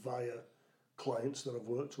coming via clients that I've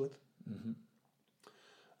worked with.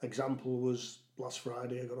 Example was last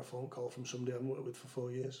Friday, I got a phone call from somebody I've worked with for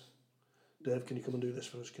 4 years. Dave, can you come and do this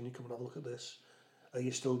for us? Can you come and have a look at this? Are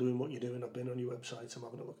you still doing what you're doing? I've been on your website, I'm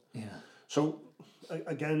having a look. Yeah. So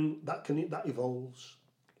again, that evolves.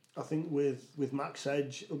 I think with Max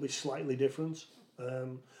Edge, it'll be slightly different.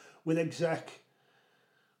 With Exec,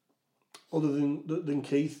 other than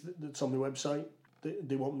Keith, that's on my website,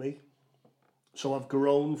 they want me. So I've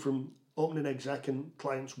grown from opening Exec and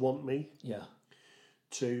clients want me. Yeah.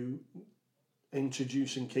 To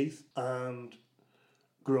introducing Keith and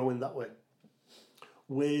growing that way.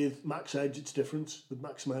 With Max Edge, it's different. With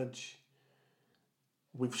Max Edge,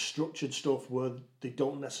 we've structured stuff where they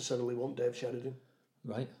don't necessarily want Dave Sheridan.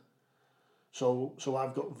 Right. So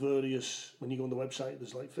I've got various, when you go on the website,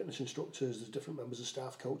 there's like fitness instructors, there's different members of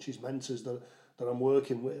staff, coaches, mentors that I'm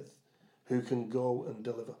working with who can go and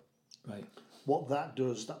deliver. Right. What that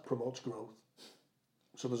does, that promotes growth.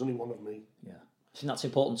 So there's only one of me. Yeah. I think that's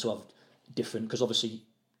important to have different, because obviously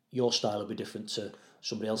your style will be different to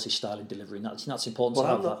somebody else's style in delivering. That's important to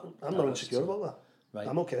have that. I'm not insecure about that. Right.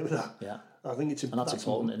 I'm okay with that. Yeah. I think it's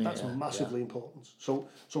important. Isn't it? That's massively important. So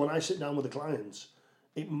when I sit down with the clients,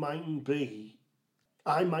 I mightn't be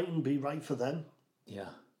right for them. Yeah.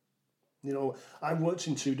 You know, I've worked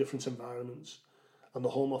in 2 different environments, and the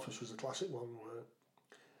Home Office was a classic one where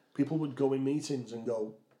people would go in meetings and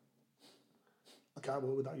go, I can't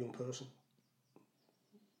work with that young person.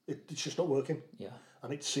 It's just not working. Yeah.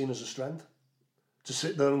 And it's seen as a strength to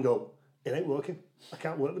sit there and go, it ain't working. I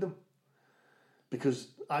can't work with them because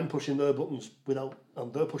I'm pushing their buttons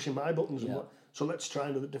and they're pushing my buttons. Yeah. So let's try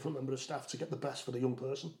another different member of staff to get the best for the young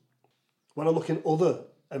person. When I look in other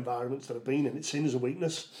environments that I've been in, it's seen as a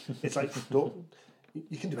weakness. It's like,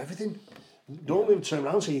 you can do everything. Don't even turn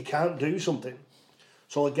around and say you can't do something.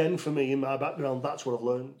 So again, for me, in my background, that's what I've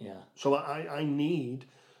learned. Yeah. So I need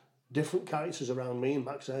different characters around me in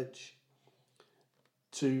Max Edge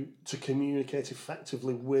to communicate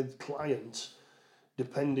effectively with clients,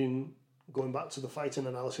 depending, going back to the fighting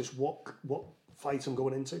analysis, what fight I'm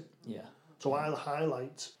going into. Yeah. So I'll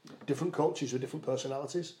highlight different coaches with different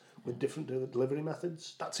personalities, with different delivery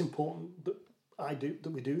methods. That's important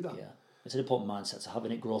that we do that. Yeah. It's an important mindset to have,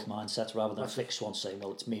 a growth mindset, rather than a fixed one saying,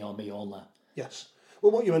 well, it's me or me only. Yes.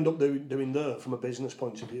 Well, what you end up doing there from a business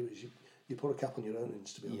point of view is you put a cap on your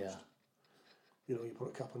earnings, to be honest. You know, you put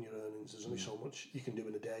a cap on your earnings. There's only so much you can do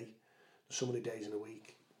in a day. There's so many days in a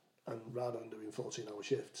week. And rather than doing 14-hour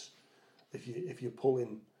shifts, if you're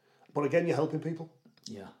pulling... But again, you're helping people.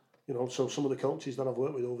 Yeah. You know, so some of the coaches that I've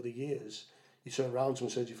worked with over the years, you turn around to them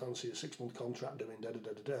and say, do you fancy a 6-month contract doing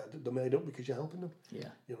da-da-da-da-da? They're made up because you're helping them. Yeah.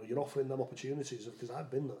 You know, you're offering them opportunities because I've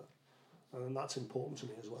been there. And that's important to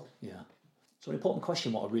me as well. Yeah. So an important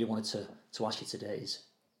question, what I really wanted to ask you today is,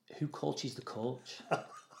 who coaches the coach?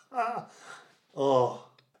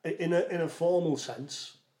 In a formal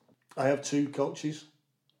sense, I have 2 coaches.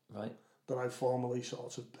 Right. That I formally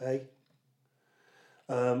sort of pay.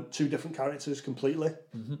 2 different characters completely.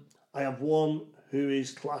 Mm-hmm. I have one who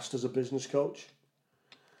is classed as a business coach.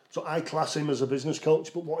 So I class him as a business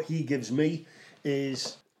coach, but what he gives me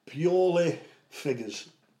is purely figures.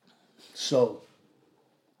 So,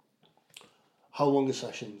 how long are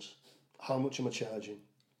sessions? How much am I charging?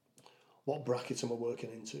 What bracket am I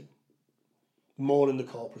working into? More in the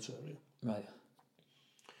corporate area. Right.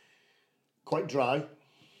 Quite dry,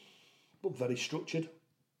 but very structured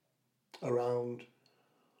around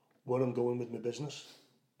where I'm going with my business,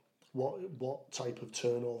 what type of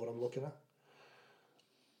turnover I'm looking at.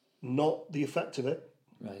 Not the effect of it.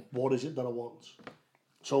 Right. What is it that I want?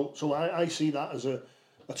 So I see that as a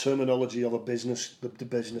terminology of a business, the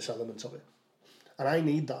business element of it. And I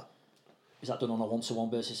need that. Is that done on a one-to-one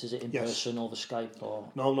basis? Is it in person, over Skype, or...?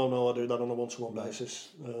 No, I do that on a one-to-one basis.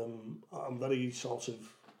 I'm very sort of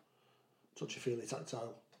touchy-feely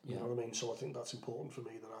tactile. You know what I mean? So I think that's important for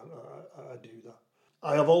me that I do that.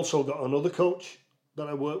 I have also got another coach that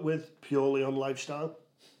I work with purely on lifestyle.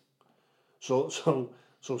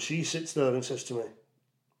 So she sits there and says to me,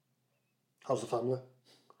 "How's the family?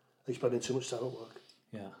 Are you spending too much time at work?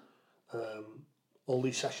 Yeah. All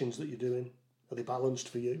these sessions that you're doing, are they balanced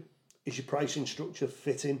for you? Is your pricing structure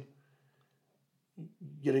fitting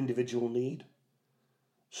your individual need?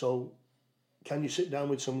 So can you sit down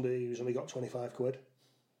with somebody who's only got 25 quid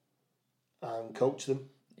and coach them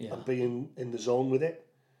and be in the zone with it?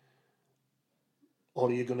 Or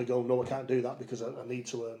are you going to go, no, I can't do that because I need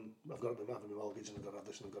to earn, I've got to be having a mortgage and I've got to have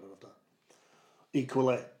this and I've got to have that."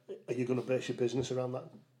 Equally, are you going to base your business around that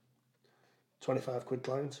 25 quid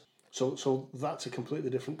client? So that's a completely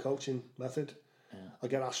different coaching method. Yeah. I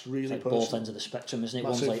get asked really it's like both ends of the spectrum, isn't it?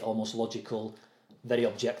 Massive. One's like almost logical, very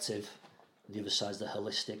objective. The other side's the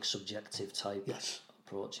holistic, subjective type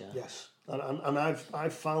approach. Yeah. Yes, and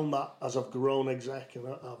I've found that as I've grown exec and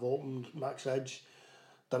I've opened Max Edge,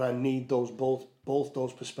 that I need both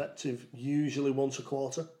those perspectives usually once a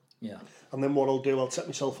quarter. Yeah. And then what I'll do, I'll take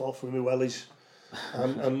myself off with my wellies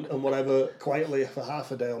and whatever quietly for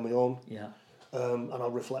half a day on my own. Yeah. And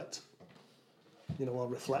I'll reflect. I'll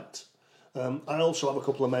reflect. I also have a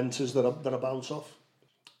couple of mentors that I bounce off,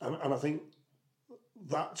 and I think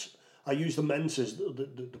that I use the mentors,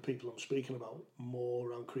 the people I'm speaking about,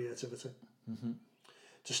 more around creativity,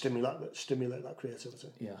 to stimulate that creativity.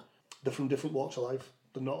 Yeah. They're from different walks of life.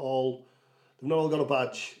 They've not all got a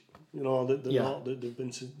badge. They're not. They've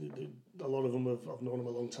been to. A lot of them I've known them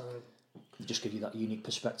a long time. They just give you that unique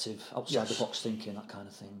perspective, outside the box thinking, that kind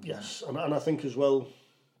of thing. Yes, and I think as well,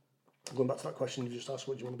 going back to that question you just asked,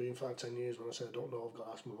 what do you want to be in 5-10 years? When I say I don't know, I've got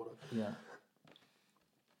to ask me what. Yeah.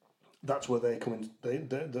 That's where they come in.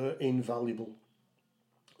 They're invaluable.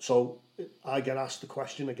 So I get asked the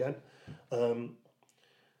question again: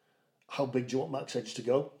 how big do you want Max Edge to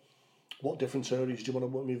go? What different areas do you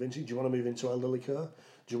want to move into? Do you want to move into elderly care?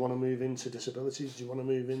 Do you want to move into disabilities? Do you want to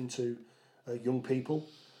move into young people?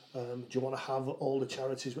 Do you want to have all the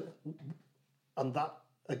charities? And that,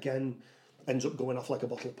 again, ends up going off like a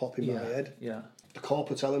bottle of pop in my head. Yeah. The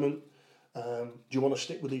corporate element. Do you want to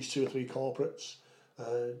stick with these 2 or 3 corporates?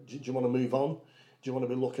 Do you want to move on? Do you want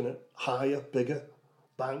to be looking at higher, bigger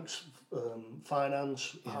banks,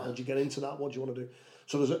 finance? Yeah. How do you get into that? What do you want to do?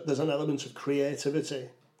 So there's an element of creativity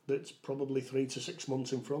that's probably 3 to 6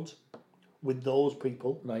 months in front with those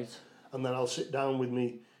people. Right. And then I'll sit down with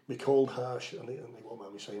me cold, harsh, and they won't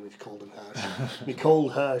mind me saying he's cold and harsh, me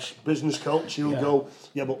cold, harsh business coach, he'll go,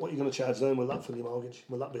 yeah, but what are you going to charge them? Will that for your mortgage?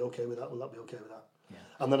 Will that be okay with that? Will that be okay with that? Yeah.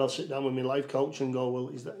 And then I'll sit down with my life coach and go,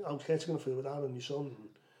 well, how's Katie going to feel with that and your son?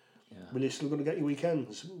 Will you still going to get your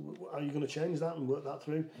weekends? Are you going to change that and work that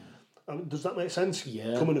through? Yeah. Does that make sense?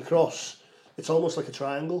 Yeah. Coming across, it's almost like a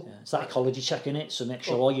triangle. Yeah. It's that ecology check in it, so make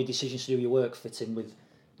sure all your decisions to do your work fit in with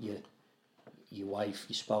your wife,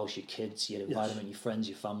 your spouse, your kids, your environment, your friends,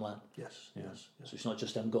 your family. Yes. So it's not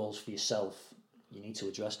just them goals for yourself. You need to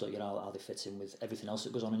address, don't you, how they fit in with everything else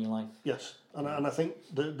that goes on in your life. Yes, and I think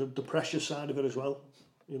the pressure side of it as well.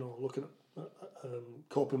 Looking at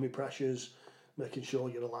coping with pressures, making sure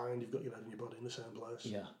you're aligned, you've got your head and your body in the same place.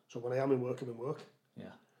 Yeah. So when I am in work, I'm in work.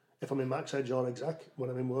 Yeah. If I'm in Max Edge or exec, when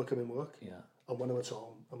I'm in work, I'm in work. Yeah. And when I'm at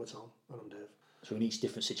home, and I'm Dave. So in each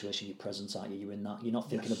different situation, you're present, aren't you? You're in that. You're not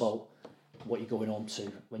thinking about what you're going on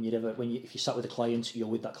to. If you sat with a client, you're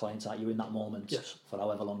with that client, aren't you? You're in that moment for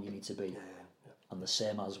however long you need to be. Yeah. And the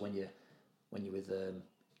same as when you're with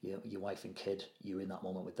your wife and kid, you're in that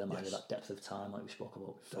moment with them. Yes. That depth of time, like we spoke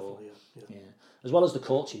about before. Definitely, yeah. As well as the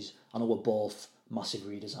coaches, I know we're both massive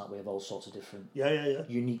readers, aren't we, of all sorts of different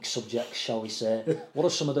unique subjects, shall we say. What are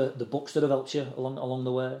some of the books that have helped you along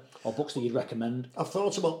the way, or books that you'd recommend? I've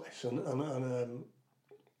thought about this, and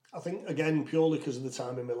I think, again, purely because of the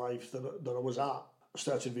time in my life that I was at, I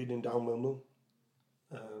started reading Dan Millman.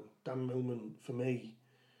 Dan Millman, for me,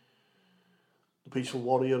 The Peaceful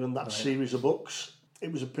Warrior and that series of books,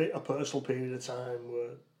 it was a personal period of time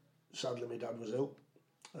where, sadly, my dad was ill.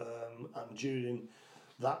 And during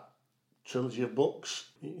that trilogy of books,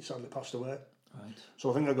 he sadly passed away. Right.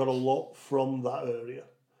 So I think I got a lot from that area.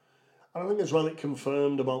 And I think as well it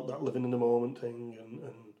confirmed about that living in the moment thing, and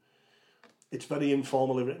it's very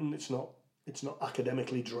informally written. It's not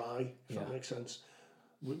academically dry, if that makes sense.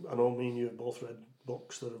 I know me and you have both read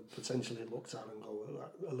books that are potentially looked at and go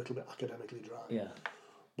a little bit academically dry. Yeah.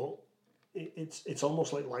 But it's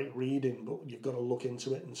almost like light reading, but you've got to look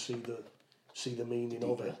into it and see the meaning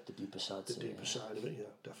of it. The deeper side. The deeper side of it, yeah,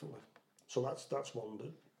 definitely. So that's one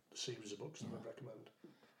the series of books that I'd recommend.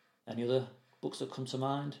 Any other books that come to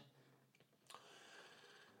mind?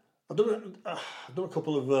 I've done a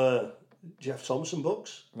couple of Jeff Thompson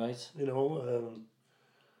books. Right.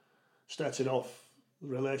 Started off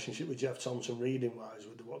relationship with Jeff Thompson, reading wise,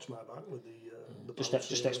 with the Watch My Back, with the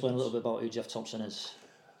Just explain a little bit about who Jeff Thompson is.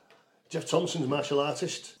 Jeff Thompson's a martial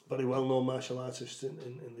artist, very well known martial artist in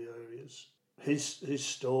the areas. His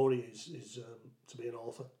story is to be an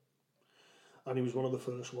author, and he was one of the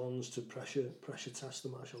first ones to pressure test the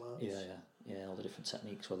martial arts. Yeah, all the different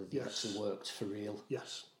techniques, whether they actually worked for real.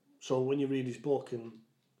 Yes. So when you read his book and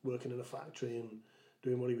working in a factory and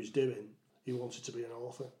doing what he was doing, he wanted to be an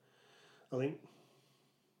author. I think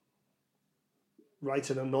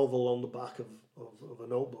writing a novel on the back of a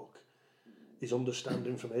notebook is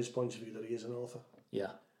understanding from his point of view that he is an author.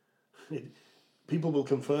 Yeah. People will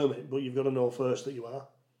confirm it, but you've got to know first that you are.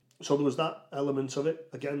 So there was that element of it.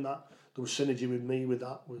 Again, that there was synergy with me with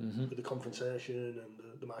that, with the confrontation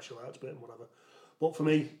and the martial arts bit and whatever. But for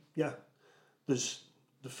me, yeah, there's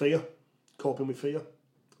the fear, coping with fear,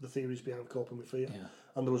 the theories behind coping with fear. Yeah.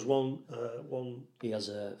 And there was one. He has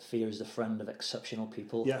a fear is the friend of exceptional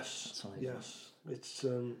people. Yes, yes. It's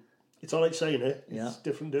all right saying it. It's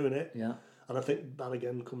different doing it. Yeah. And I think that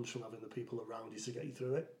again comes from having the people around you to get you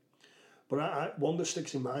through it. But one that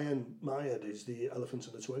sticks in my head is the elephant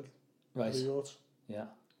and the twig. Right. Yeah.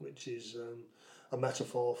 Which is a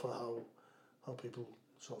metaphor for how people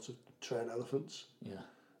sort of train elephants. Yeah.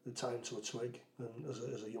 They tie them to a twig, and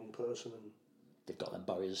as a young person, and they've got them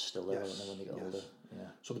barriers still there, haven't they, when they get older? Yeah.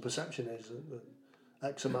 So the perception is that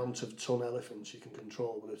X amount of ton elephants you can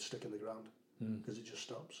control with a stick in the ground, because it just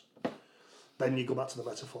stops. Then you go back to the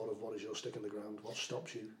metaphor of what is your stick in the ground, what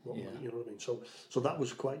stops you, you know what I mean. So that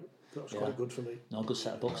was quite good for me. No, good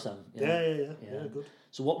set of books then. Yeah, good.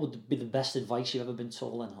 So what would be the best advice you've ever been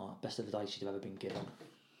told, then, or best advice you've ever been given?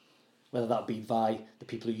 Whether that be by the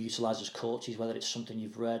people who you utilise as coaches, whether it's something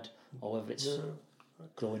you've read, or whether it's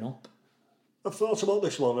growing up. I've thought about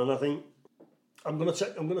this one, and I think I'm going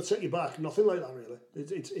to take you back. Nothing like that really.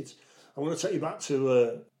 It's I'm going to take you back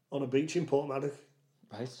to on a beach in Portmaddock.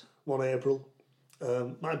 Right. 1 April.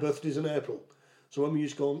 My birthday's in April, so when we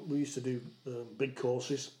used to do big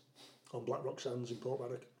courses on Black Rock Sands in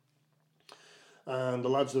Portmaddock, and the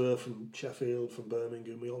lads that were from Sheffield, from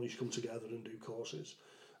Birmingham, we all used to come together and do courses,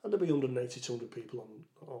 and there'd be 180, 200 people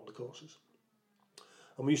on the courses,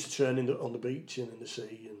 and we used to train on the beach and in the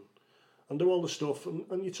sea and do all the stuff,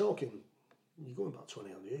 and you're going back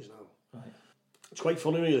 20 odd years now. Right. It's quite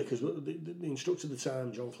funny really, because the instructor at the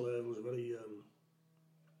time, John Flair, was a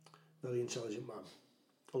very intelligent man.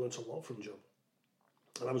 I learnt a lot from John,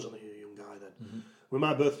 and I was only a young guy then. Mm-hmm. With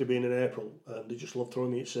my birthday being in April, they just loved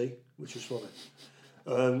throwing me at sea, which was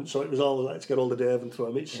funny. So it was all let's get hold of Dave and throw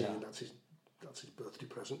him at sea, and that's his birthday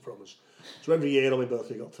present from us. So every year on my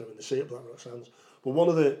birthday, I got thrown in the sea at Black Rock Sands. But one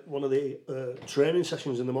of the training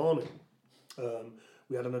sessions in the morning,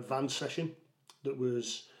 we had an advanced session that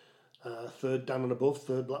was third dan and above,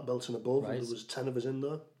 third black belt and above, and there was 10 of us in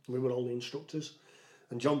there. We were all the instructors.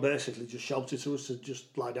 And John basically just shouted to us to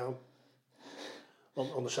just lie down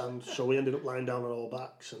on the sand. So we ended up lying down on our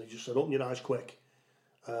backs, and he just said, "Open your eyes quick.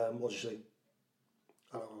 What do you see?"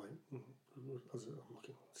 And I'm like, I'm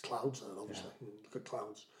looking, it's clouds there, obviously. Look at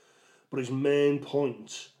clouds. But his main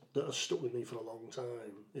point that has stuck with me for a long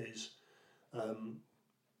time is there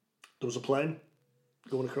was a plane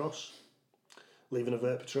going across, leaving a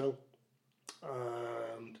vapour trail,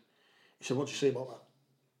 and he said, "What do you see about that?"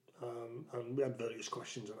 And we had various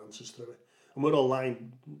questions and answers through it. And we're all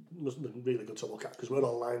lying, must have been really good to look at, because we're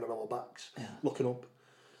all lying on our backs, looking up.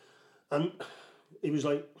 And he was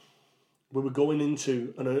like, we were going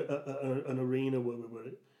into an arena where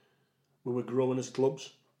we were growing as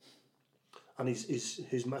clubs. And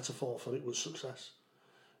his metaphor for it was success.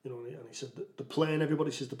 You know, and he said, the plane,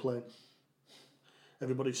 everybody sees the plane.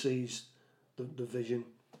 Everybody sees the vision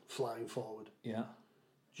flying forward. Yeah.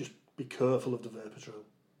 Just be careful of the vapour trail.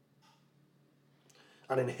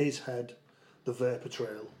 And in his head, the vapour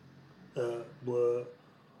trail were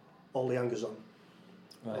all the hangers-on,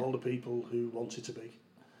 all the people who wanted to be,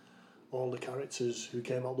 all the characters who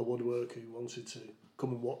came out the woodwork who wanted to come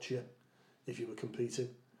and watch you if you were competing,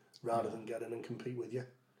 rather than get in and compete with you.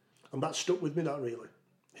 And that stuck with me, that really.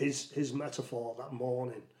 His metaphor that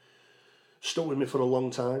morning stuck with me for a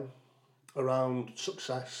long time around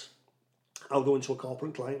success. I'll go into a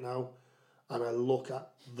corporate client now, and I look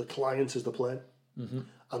at the client as the plane. Mm-hmm.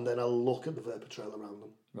 And then I'll look at the vapour trail around them.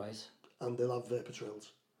 Right. And they'll have vapour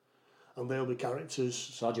trails. And they'll be characters.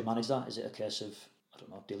 So how do you manage that? Is it a case of, I don't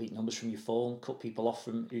know, delete numbers from your phone, cut people off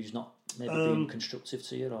from who's not maybe being constructive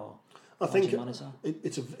to you, or I think do you manage that?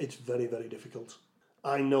 It's very, very difficult.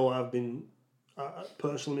 I know I've been,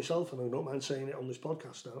 personally myself, and I don't mind saying it on this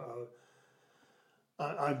podcast,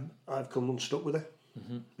 I've come unstuck with it.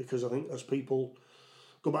 Mm-hmm. Because I think as people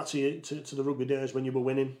go back to the rugby days when you were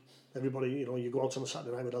winning. Everybody, you go out on a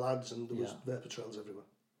Saturday night with the lads and there was vapor trails everywhere.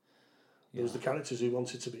 There was the characters who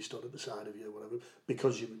wanted to be stood at the side of you or whatever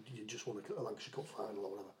because you just won a Lancashire Cup final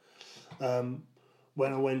or whatever.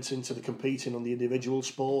 When I went into the competing on the individual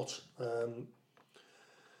sport,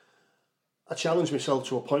 I challenged myself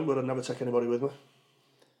to a point where I'd never take anybody with me.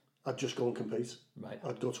 I'd just go and compete. Right.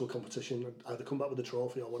 I'd go to a competition. I'd either come back with a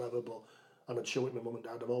trophy or whatever, and I'd show it to my mum and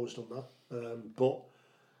dad. I've always done that. But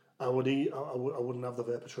I wouldn't have the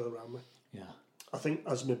vapor trail around me. Yeah. I think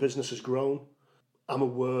as my business has grown, I'm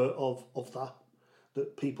aware of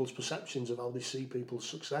that people's perceptions of how they see people's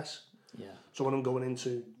success. Yeah. So when I'm going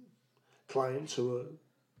into clients who are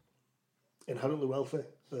inherently wealthy,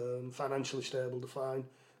 financially stable, defined,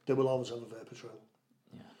 they will always have a vapor trail.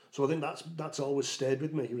 Yeah. So I think that's always stayed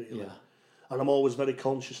with me, really. Yeah. And I'm always very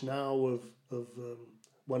conscious now of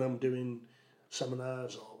when I'm doing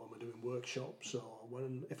seminars or when we're doing workshops or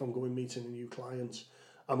if I'm going meeting a new client,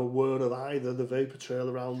 I'm aware of either the vapor trail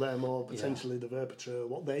around them or potentially the vapor trail,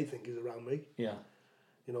 what they think is around me. Yeah.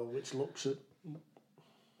 Which looks at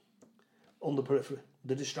on the periphery,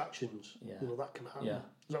 the distractions. Yeah. That can happen. Yeah.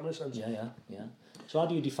 Does that make sense? Yeah. So how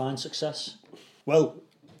do you define success? Well,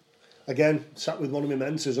 again, sat with one of my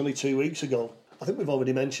mentors only 2 weeks ago. I think we've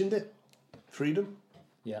already mentioned it. Freedom.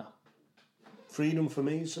 Yeah. Freedom for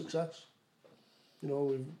me is success.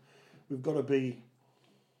 We've got to be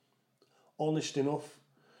honest enough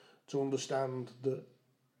to understand that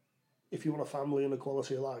if you want a family and a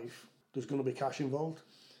quality of life, there's going to be cash involved,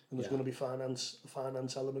 and there's going to be finance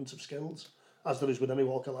element of skills, as there is with any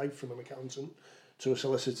walk of life, from an accountant to a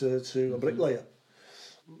solicitor to a bricklayer.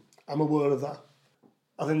 I'm aware of that.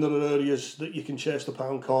 I think there are areas that you can chase the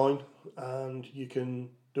pound coin and you can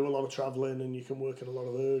do a lot of travelling and you can work in a lot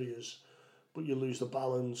of areas, but you lose the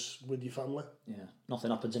balance with your family. Yeah.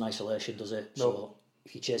 Nothing happens in isolation, does it? No. So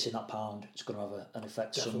if you're chasing that pound, it's going to have an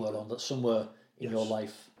effect Definitely. somewhere in your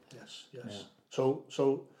life. Yes. Yeah.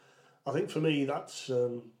 So I think for me that's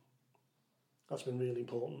been really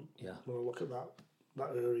important. Yeah. When I look at that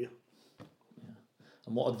area. Yeah.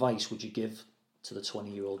 And what advice would you give to the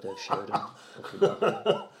 20-year-old Dave Sheridan?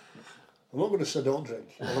 I'm not going to say don't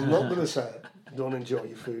drink. And I'm not going to say don't enjoy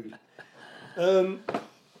your food.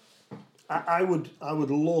 I would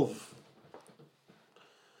love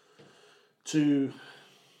to.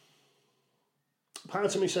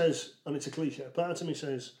 Part of me says, and it's a cliche, part of me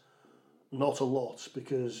says not a lot,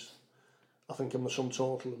 because I think I'm the sum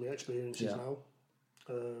total of my experiences now.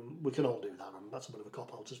 We can all do that, and that's a bit of a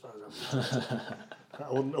cop-out as far as I'm concerned.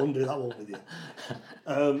 I wouldn't do that one with you.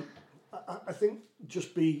 I think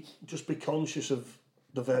just be conscious of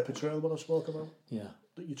the vapor trail, what I spoke about. Yeah.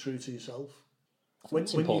 That you're true to yourself. I think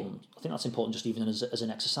that's important. I think that's important, just even as an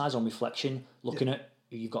exercise on reflection, looking at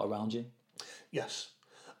who you've got around you. Yes,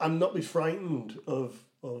 and not be frightened of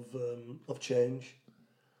change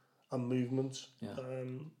and movement. Yeah.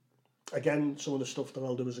 Again, some of the stuff that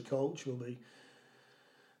I'll do as a coach will be.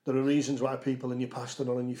 There are reasons why people in your past are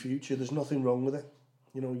not in your future. There's nothing wrong with it.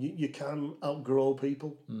 You can outgrow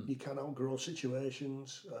people. You can outgrow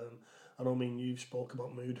situations. I know, you've spoke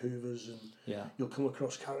about mood hoovers, and you'll come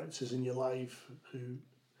across characters in your life who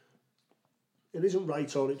it isn't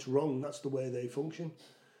right or it's wrong. That's the way they function,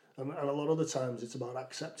 and a lot of the times it's about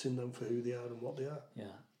accepting them for who they are and what they are.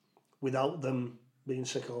 Yeah. Without them being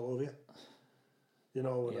sick all over you.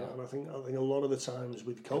 And I think a lot of the times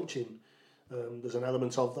with coaching, there's an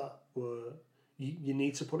element of that where you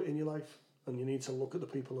need to put it in your life. And you need to look at the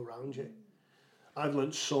people around you. I've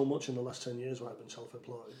learned so much in the last 10 years where I've been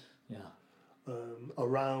self-employed. Yeah.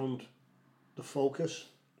 Around the focus,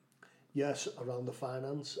 yes, around the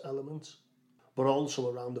finance element, but also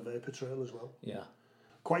around the vapor trail as well. Yeah.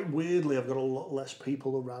 Quite weirdly, I've got a lot less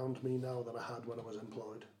people around me now than I had when I was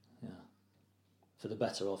employed. Yeah. For the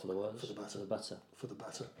better or for the worse? For the better. For the better. For the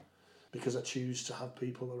better. Because I choose to have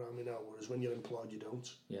people around me now, whereas when you're employed, you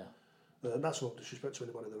don't. Yeah. That's no disrespect to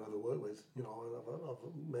anybody that I've ever worked with.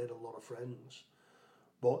 I've made a lot of friends,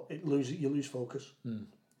 but you lose focus. You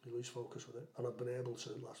lose focus with it, and I've been able to,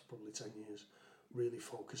 the last probably 10 years, really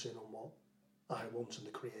focus in on what I want and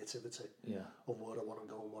the creativity of where I want to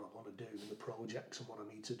go and what I want to do, and the projects and what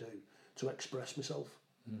I need to do to express myself,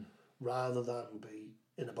 rather than be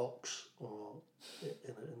in a box or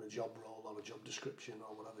in a job role or a job description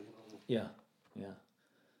or whatever. Yeah.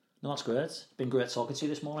 No, that's great. It's been great talking to you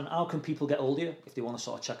this morning. How can people get hold of you if they want to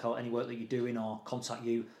sort of check out any work that you're doing or contact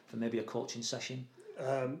you for maybe a coaching session?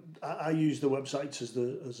 I use the websites as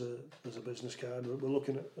a business card. We're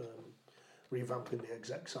looking at revamping the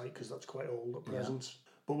exec site because that's quite old at present.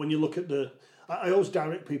 Yeah. But when you look at I always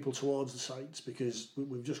direct people towards the sites because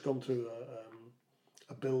we've just gone through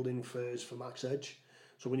a building phase for Max Edge.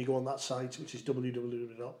 So when you go on that site, which is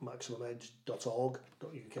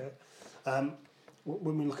www.maximumedge.org.uk,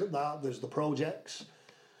 when we look at that, there's the projects,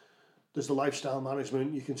 there's the lifestyle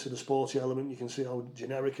management, you can see the sporty element, you can see how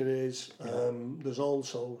generic it is. There's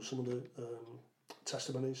also some of the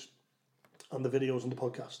testimonies and the videos and the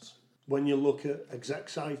podcasts. When you look at exec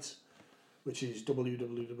site, which is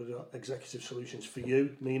www.executive solutions for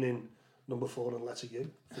you, meaning number 4 and letter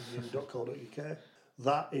U, for you.co.uk,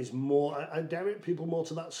 that is more, I direct people more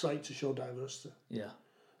to that site to show diversity. Yeah.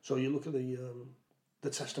 So you look at the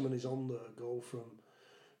testimonies on there go from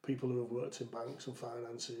people who have worked in banks and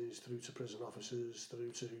finances, through to prison officers,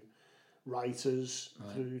 through to writers,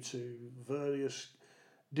 through to various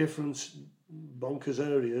different bonkers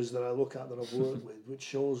areas that I look at that I've worked with, which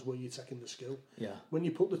shows where you're taking the skill. Yeah. When you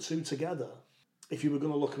put the two together, if you were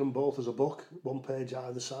going to look at them both as a book, one page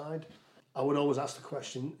either side, I would always ask the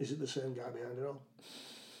question, is it the same guy behind it all?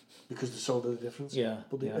 Because there's so little difference. Yeah.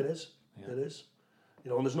 But it is. Yeah. It is.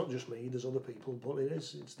 You know, and there's not just me, there's other people, but it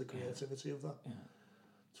is. It's the creativity of that. Yeah.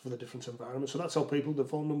 It's for the different environments. So that's how people, the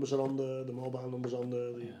phone numbers are on there, the mobile numbers on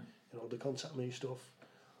there, you know, the contact me stuff.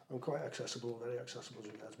 I'm quite accessible, very accessible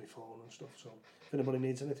as regards my phone and stuff. So if anybody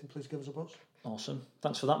needs anything, please give us a buzz. Awesome.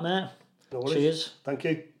 Thanks for that, mate. No worries. Cheers. Thank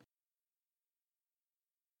you.